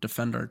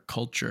defend our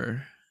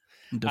culture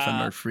and defend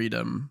our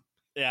freedom.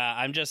 Yeah,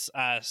 I'm just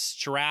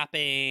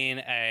strapping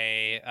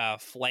a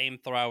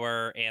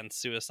flamethrower and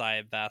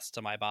suicide vest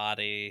to my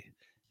body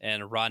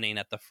and running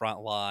at the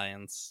front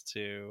lines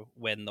to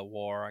win the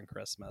war on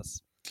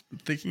Christmas.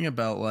 Thinking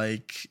about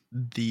like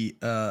the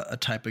a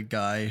type of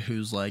guy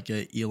who's like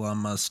a Elon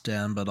Musk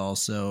stan, but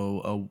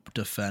also a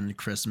defend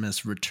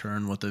Christmas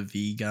return with a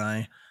V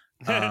guy.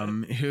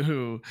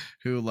 who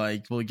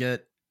like will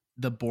get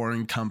the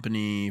Boring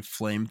Company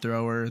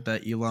flamethrower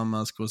that Elon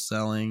Musk was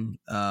selling,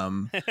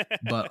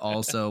 but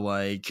also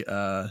like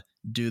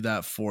do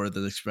that for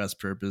the express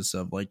purpose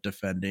of like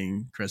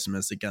defending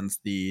Christmas against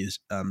the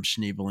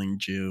Schneebling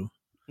Jew.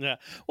 Yeah.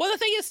 Well, the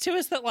thing is too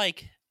is that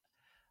like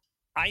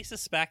I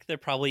suspect there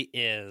probably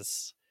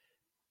is,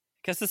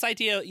 because this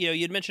idea,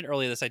 you'd mentioned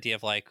earlier this idea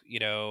of like,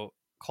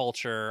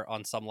 culture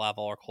on some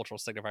level or cultural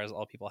signifiers that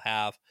all people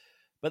have.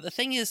 But the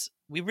thing is,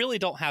 we really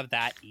don't have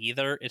that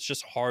either. It's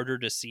just harder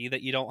to see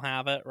that you don't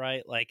have it,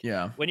 right? Like,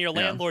 when your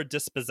landlord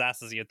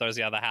dispossesses you and throws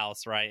you out of the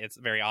house, right? It's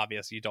very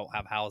obvious you don't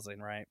have housing,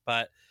 right?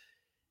 But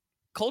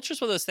culture's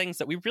one of those things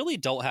that we really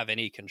don't have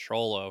any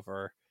control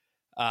over.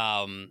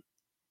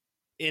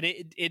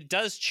 It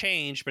does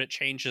change, but it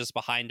changes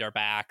behind our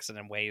backs and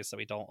in ways that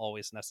we don't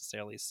always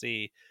necessarily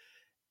see.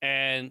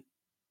 And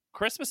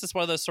Christmas is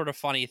one of those sort of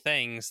funny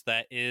things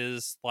that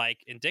is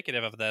like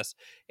indicative of this,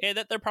 and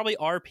that there probably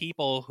are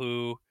people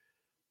who,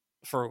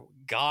 for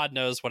God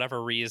knows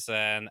whatever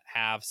reason,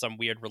 have some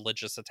weird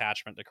religious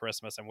attachment to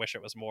Christmas and wish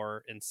it was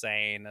more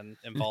insane and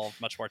involved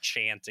much more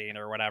chanting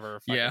or whatever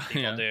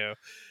people do,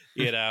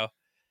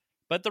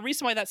 But the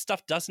reason why that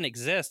stuff doesn't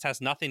exist has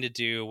nothing to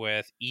do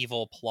with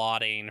evil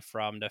plotting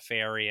from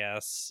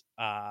nefarious,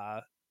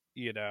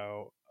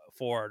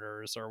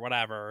 forwarders or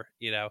whatever,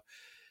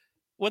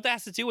 What that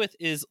has to do with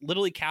is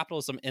literally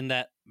capitalism, in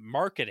that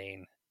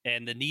marketing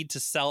and the need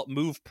to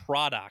move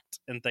product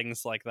and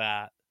things like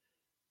that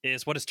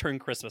is what has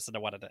turned Christmas into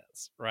what it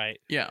is, right?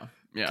 Yeah.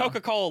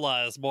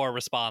 Coca-Cola is more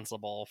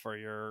responsible for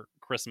your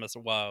Christmas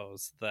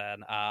woes than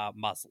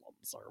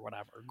Muslims or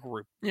whatever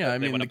group. Yeah, I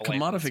mean, the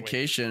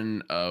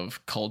commodification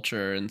of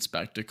culture and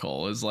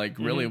spectacle is like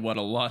really what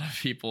a lot of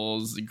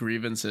people's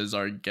grievances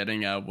are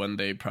getting at when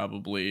they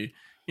probably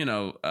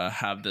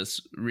have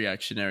this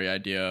reactionary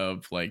idea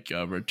of like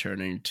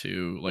returning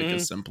to like a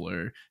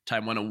simpler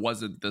time when it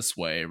wasn't this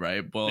way,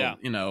 right? Well,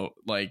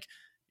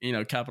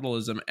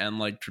 capitalism and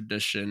like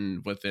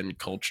tradition within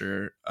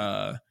culture,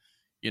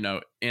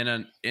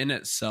 in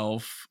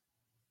itself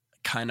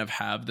kind of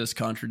have this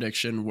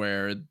contradiction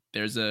where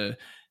there's a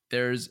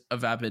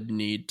vapid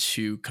need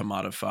to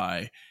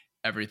commodify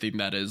everything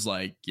that is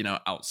like,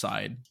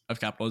 outside of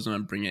capitalism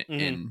and bring it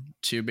in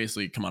to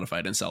basically commodify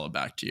it and sell it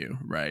back to you.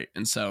 Right.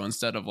 And so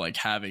instead of like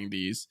having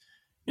these,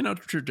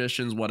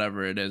 traditions,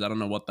 whatever it is, I don't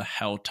know what the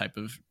hell type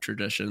of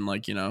tradition,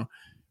 like,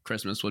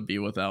 Christmas would be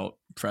without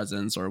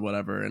presents or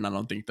whatever. And I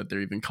don't think that they're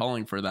even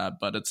calling for that,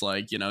 but it's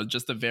like,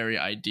 just the very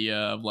idea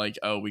of like,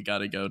 oh, we got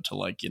to go to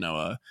like,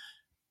 the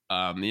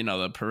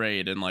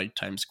parade in like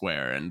Times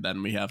Square, and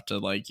then we have to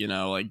like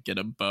get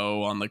a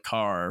bow on the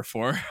car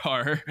for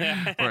our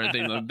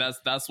thing. Like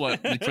that's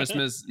what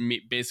Christmas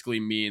basically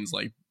means,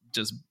 like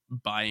just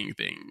buying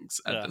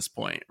things at this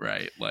point,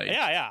 right? Like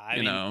I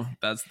mean,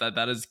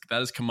 that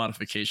is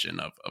commodification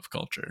of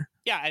culture.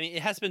 Yeah, I mean,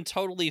 it has been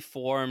totally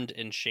formed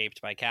and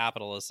shaped by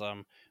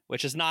capitalism,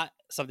 which is not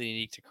something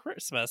unique to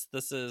Christmas.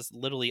 This is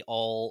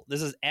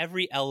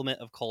every element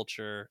of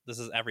culture. This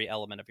is every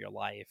element of your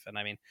life. And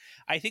I mean,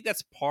 I think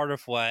that's part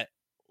of what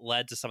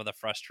led to some of the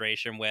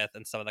frustration with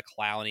and some of the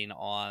clowning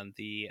on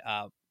the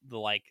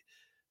like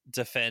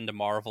defend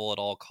Marvel at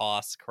all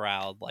costs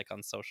crowd, like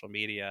on social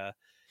media.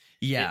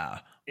 Yeah,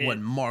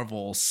 when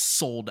Marvel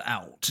sold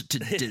out to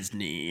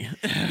Disney.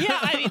 Yeah,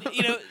 I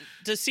mean,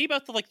 to see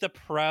both the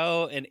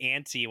pro and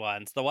anti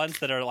ones, the ones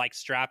that are like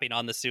strapping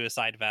on the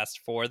suicide vest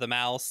for the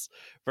mouse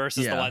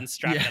versus the ones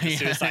strapping on the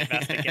suicide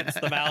vest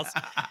against the mouse.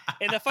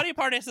 And the funny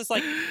part is, it's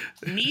like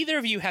neither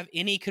of you have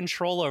any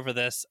control over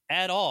this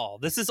at all.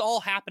 This is all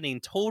happening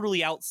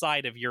totally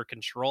outside of your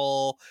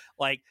control.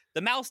 Like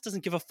the mouse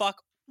doesn't give a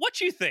fuck what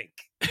you think,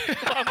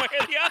 one way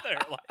or the other.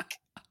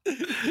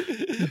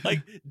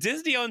 Like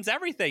Disney owns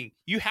everything.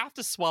 You have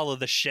to swallow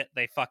the shit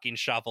they fucking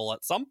shovel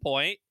at some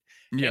point.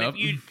 Yep.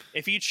 And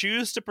if you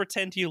choose to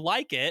pretend you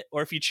like it,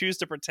 or if you choose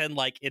to pretend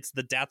like it's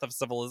the death of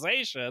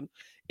civilization,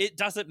 it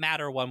doesn't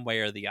matter one way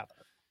or the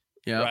other.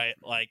 Yeah, right.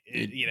 Like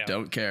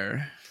don't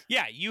care.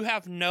 Yeah, you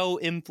have no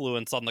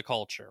influence on the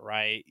culture,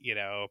 right?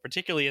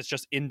 Particularly as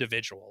just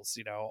individuals,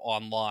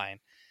 online.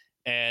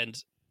 And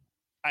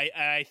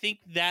I think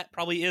that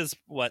probably is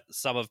what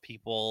some of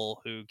people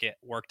who get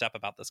worked up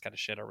about this kind of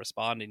shit are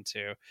responding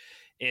to,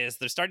 is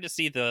they're starting to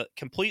see the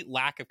complete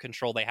lack of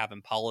control they have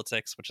in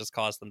politics, which has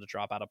caused them to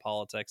drop out of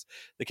politics,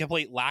 the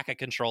complete lack of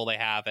control they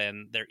have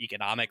in their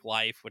economic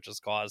life, which has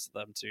caused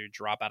them to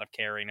drop out of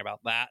caring about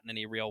that in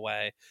any real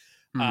way,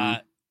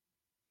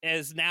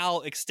 is now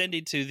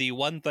extended to the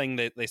one thing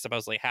that they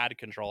supposedly had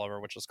control over,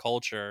 which was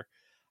culture.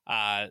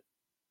 They're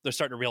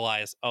starting to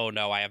realize, oh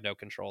no, I have no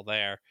control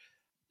there.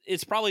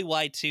 It's probably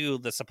why too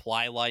the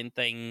supply line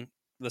thing,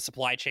 the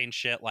supply chain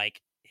shit, like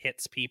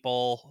hits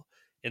people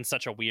in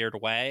such a weird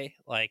way.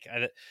 Like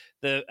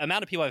the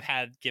amount of people I've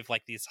had give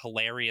like these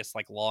hilarious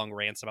like long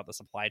rants about the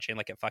supply chain,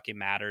 like it fucking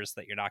matters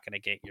that you're not going to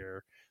get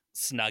your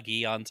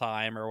Snuggie on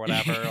time or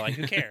whatever. Like,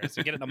 who cares?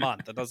 You get it in a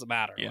month. It doesn't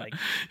matter. Yeah. Like,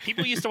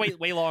 people used to wait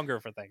way longer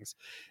for things.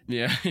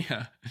 Yeah.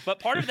 But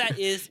part of that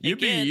is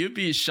you'd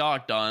be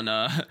shocked on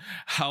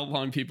how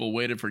long people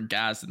waited for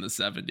gas in the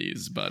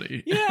 70s,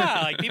 buddy.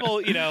 Yeah, like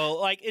people,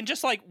 like, and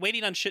just like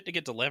waiting on shit to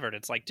get delivered.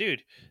 It's like,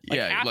 dude,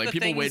 like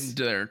people waiting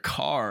to their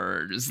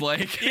cars,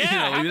 like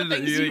half the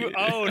things you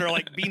own are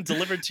like being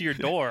delivered to your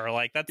door.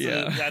 Like that's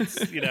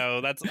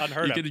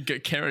unheard of. You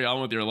could carry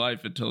on with your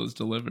life until it's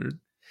delivered.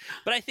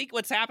 But I think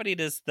what's happening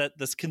is that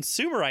this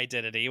consumer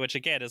identity, which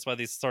again is one of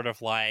these sort of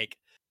like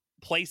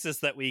places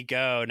that we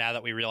go now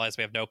that we realize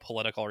we have no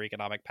political or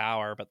economic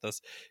power, but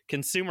this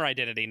consumer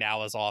identity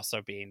now is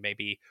also being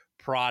maybe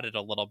prodded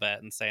a little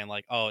bit and saying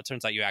like, oh, it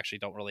turns out you actually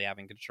don't really have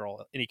any control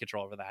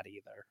over that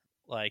either.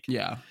 Like,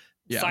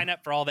 sign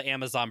up for all the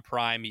Amazon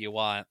Prime you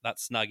want. That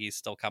Snuggie's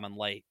still coming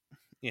late.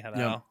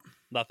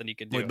 Nothing you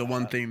can do. Like the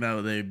one thing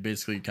that they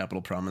basically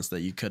Capital promised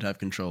that you could have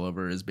control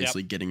over is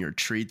basically getting your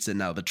treats, and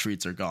now the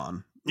treats are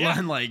gone. Yeah.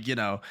 And like,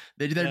 they're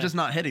just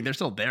not hitting. They're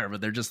still there,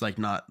 but they're just like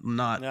not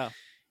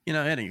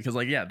hitting. Because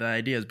like, the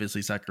idea is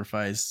basically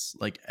sacrifice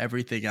like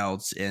everything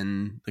else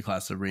in the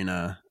class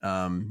arena.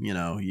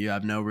 You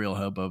have no real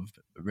hope of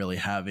really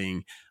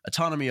having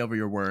autonomy over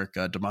your work,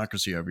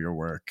 democracy over your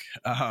work.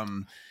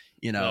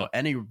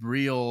 Any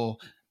real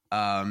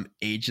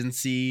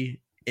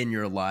agency in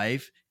your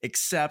life,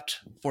 except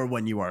for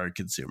when you are a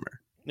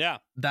consumer. Yeah.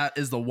 That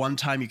is the one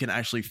time you can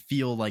actually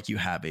feel like you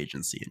have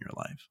agency in your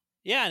life.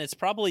 Yeah, and it's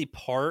probably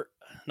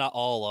not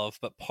all of,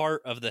 but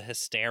part of the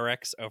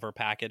hysterics over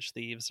package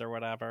thieves or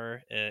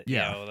whatever.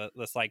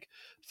 This like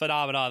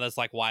phenomenon that's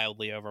like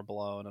wildly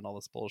overblown and all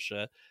this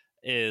bullshit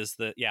is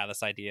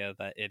this idea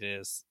that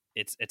it's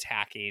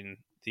attacking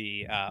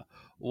the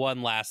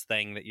one last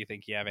thing that you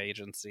think you have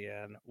agency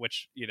in,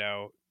 which,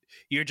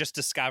 you're just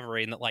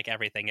discovering that like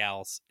everything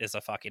else is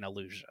a fucking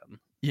illusion.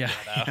 Yeah.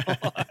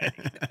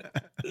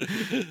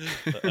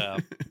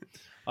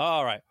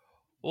 All right.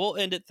 We'll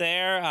end it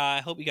there. I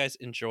hope you guys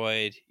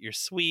enjoyed your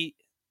sweet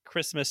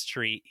Christmas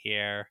treat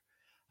here.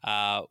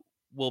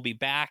 We'll be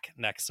back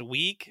next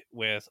week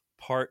with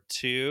part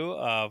 2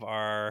 of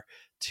our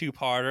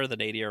 2-parter, The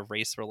Nadir of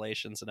Race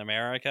Relations in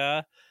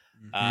America.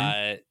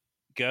 Mm-hmm.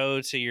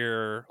 Go to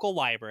your local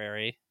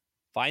library,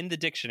 find the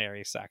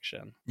dictionary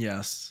section.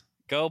 Yes.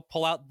 Go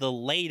pull out the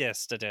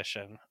latest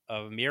edition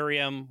of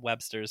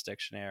Merriam-Webster's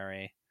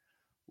dictionary.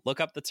 Look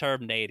up the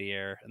term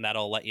nadir, and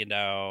that'll let you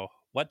know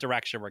what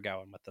direction we're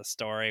going with this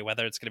story,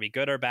 whether it's going to be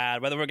good or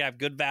bad, whether we're going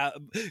to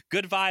have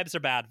good vibes or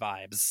bad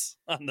vibes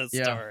on this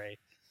story.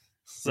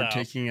 So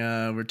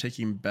we're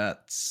taking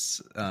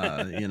bets,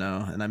 and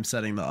I'm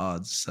setting the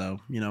odds. So,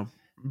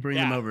 bring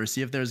them over,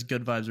 see if there's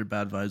good vibes or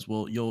bad vibes.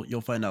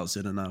 You'll find out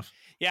soon enough.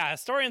 Yeah,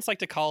 historians like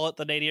to call it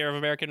the nadir of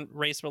American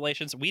race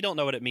relations. We don't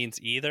know what it means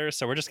either,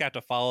 so we're just going to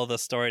have to follow the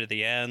story to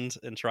the end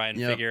and try and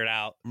figure it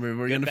out.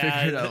 We're going to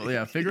figure it out.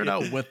 Yeah, figure it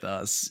out with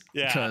us.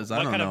 Because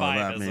I don't know what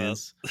that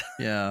means.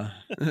 Yeah.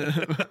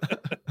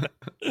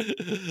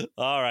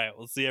 All right,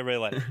 we'll see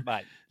everybody later.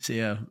 Bye. See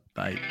ya.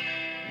 Bye.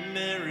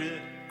 Merry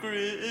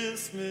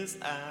Christmas,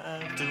 I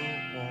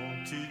don't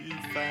want to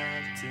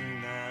fight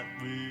tonight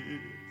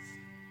with.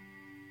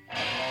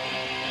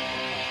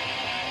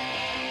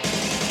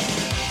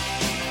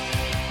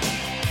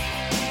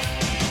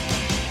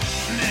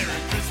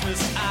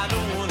 I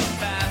don't want to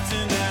fight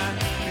tonight.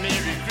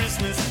 Merry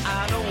Christmas,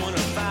 I don't want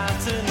to fight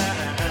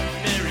tonight.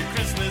 Merry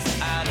Christmas,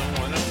 I don't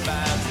want to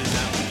fight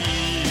tonight with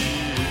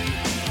you.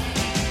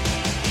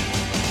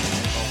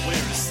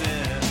 Where is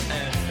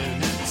Santa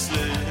and his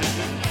sled?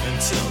 And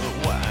tell me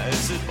why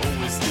is it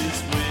always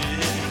this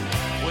way?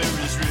 Where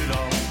is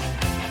Rudolph?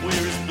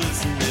 Where is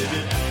Blitzen,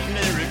 baby?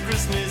 Merry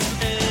Christmas,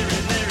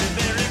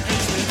 Merry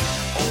Christmas.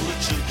 All the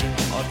children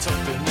are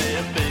tucked in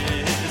their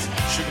beds.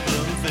 Sugar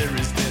plum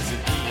fairies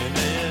dancing in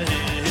their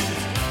heads.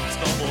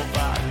 Stumble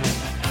fighting,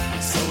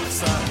 it's so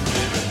exciting,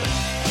 baby.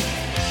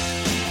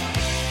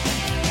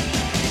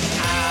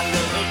 I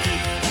love you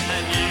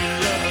and you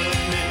love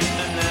me,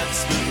 and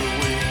that's the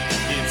way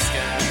it's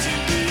got to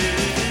be.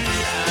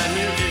 I'm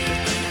your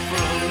gift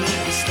from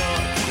the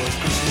start, 'cause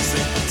Christmas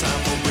ain't the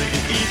time for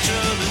breaking each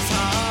other's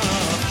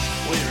heart.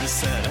 Where is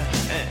Santa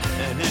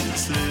and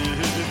his sled?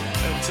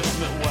 And tell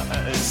me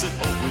why is it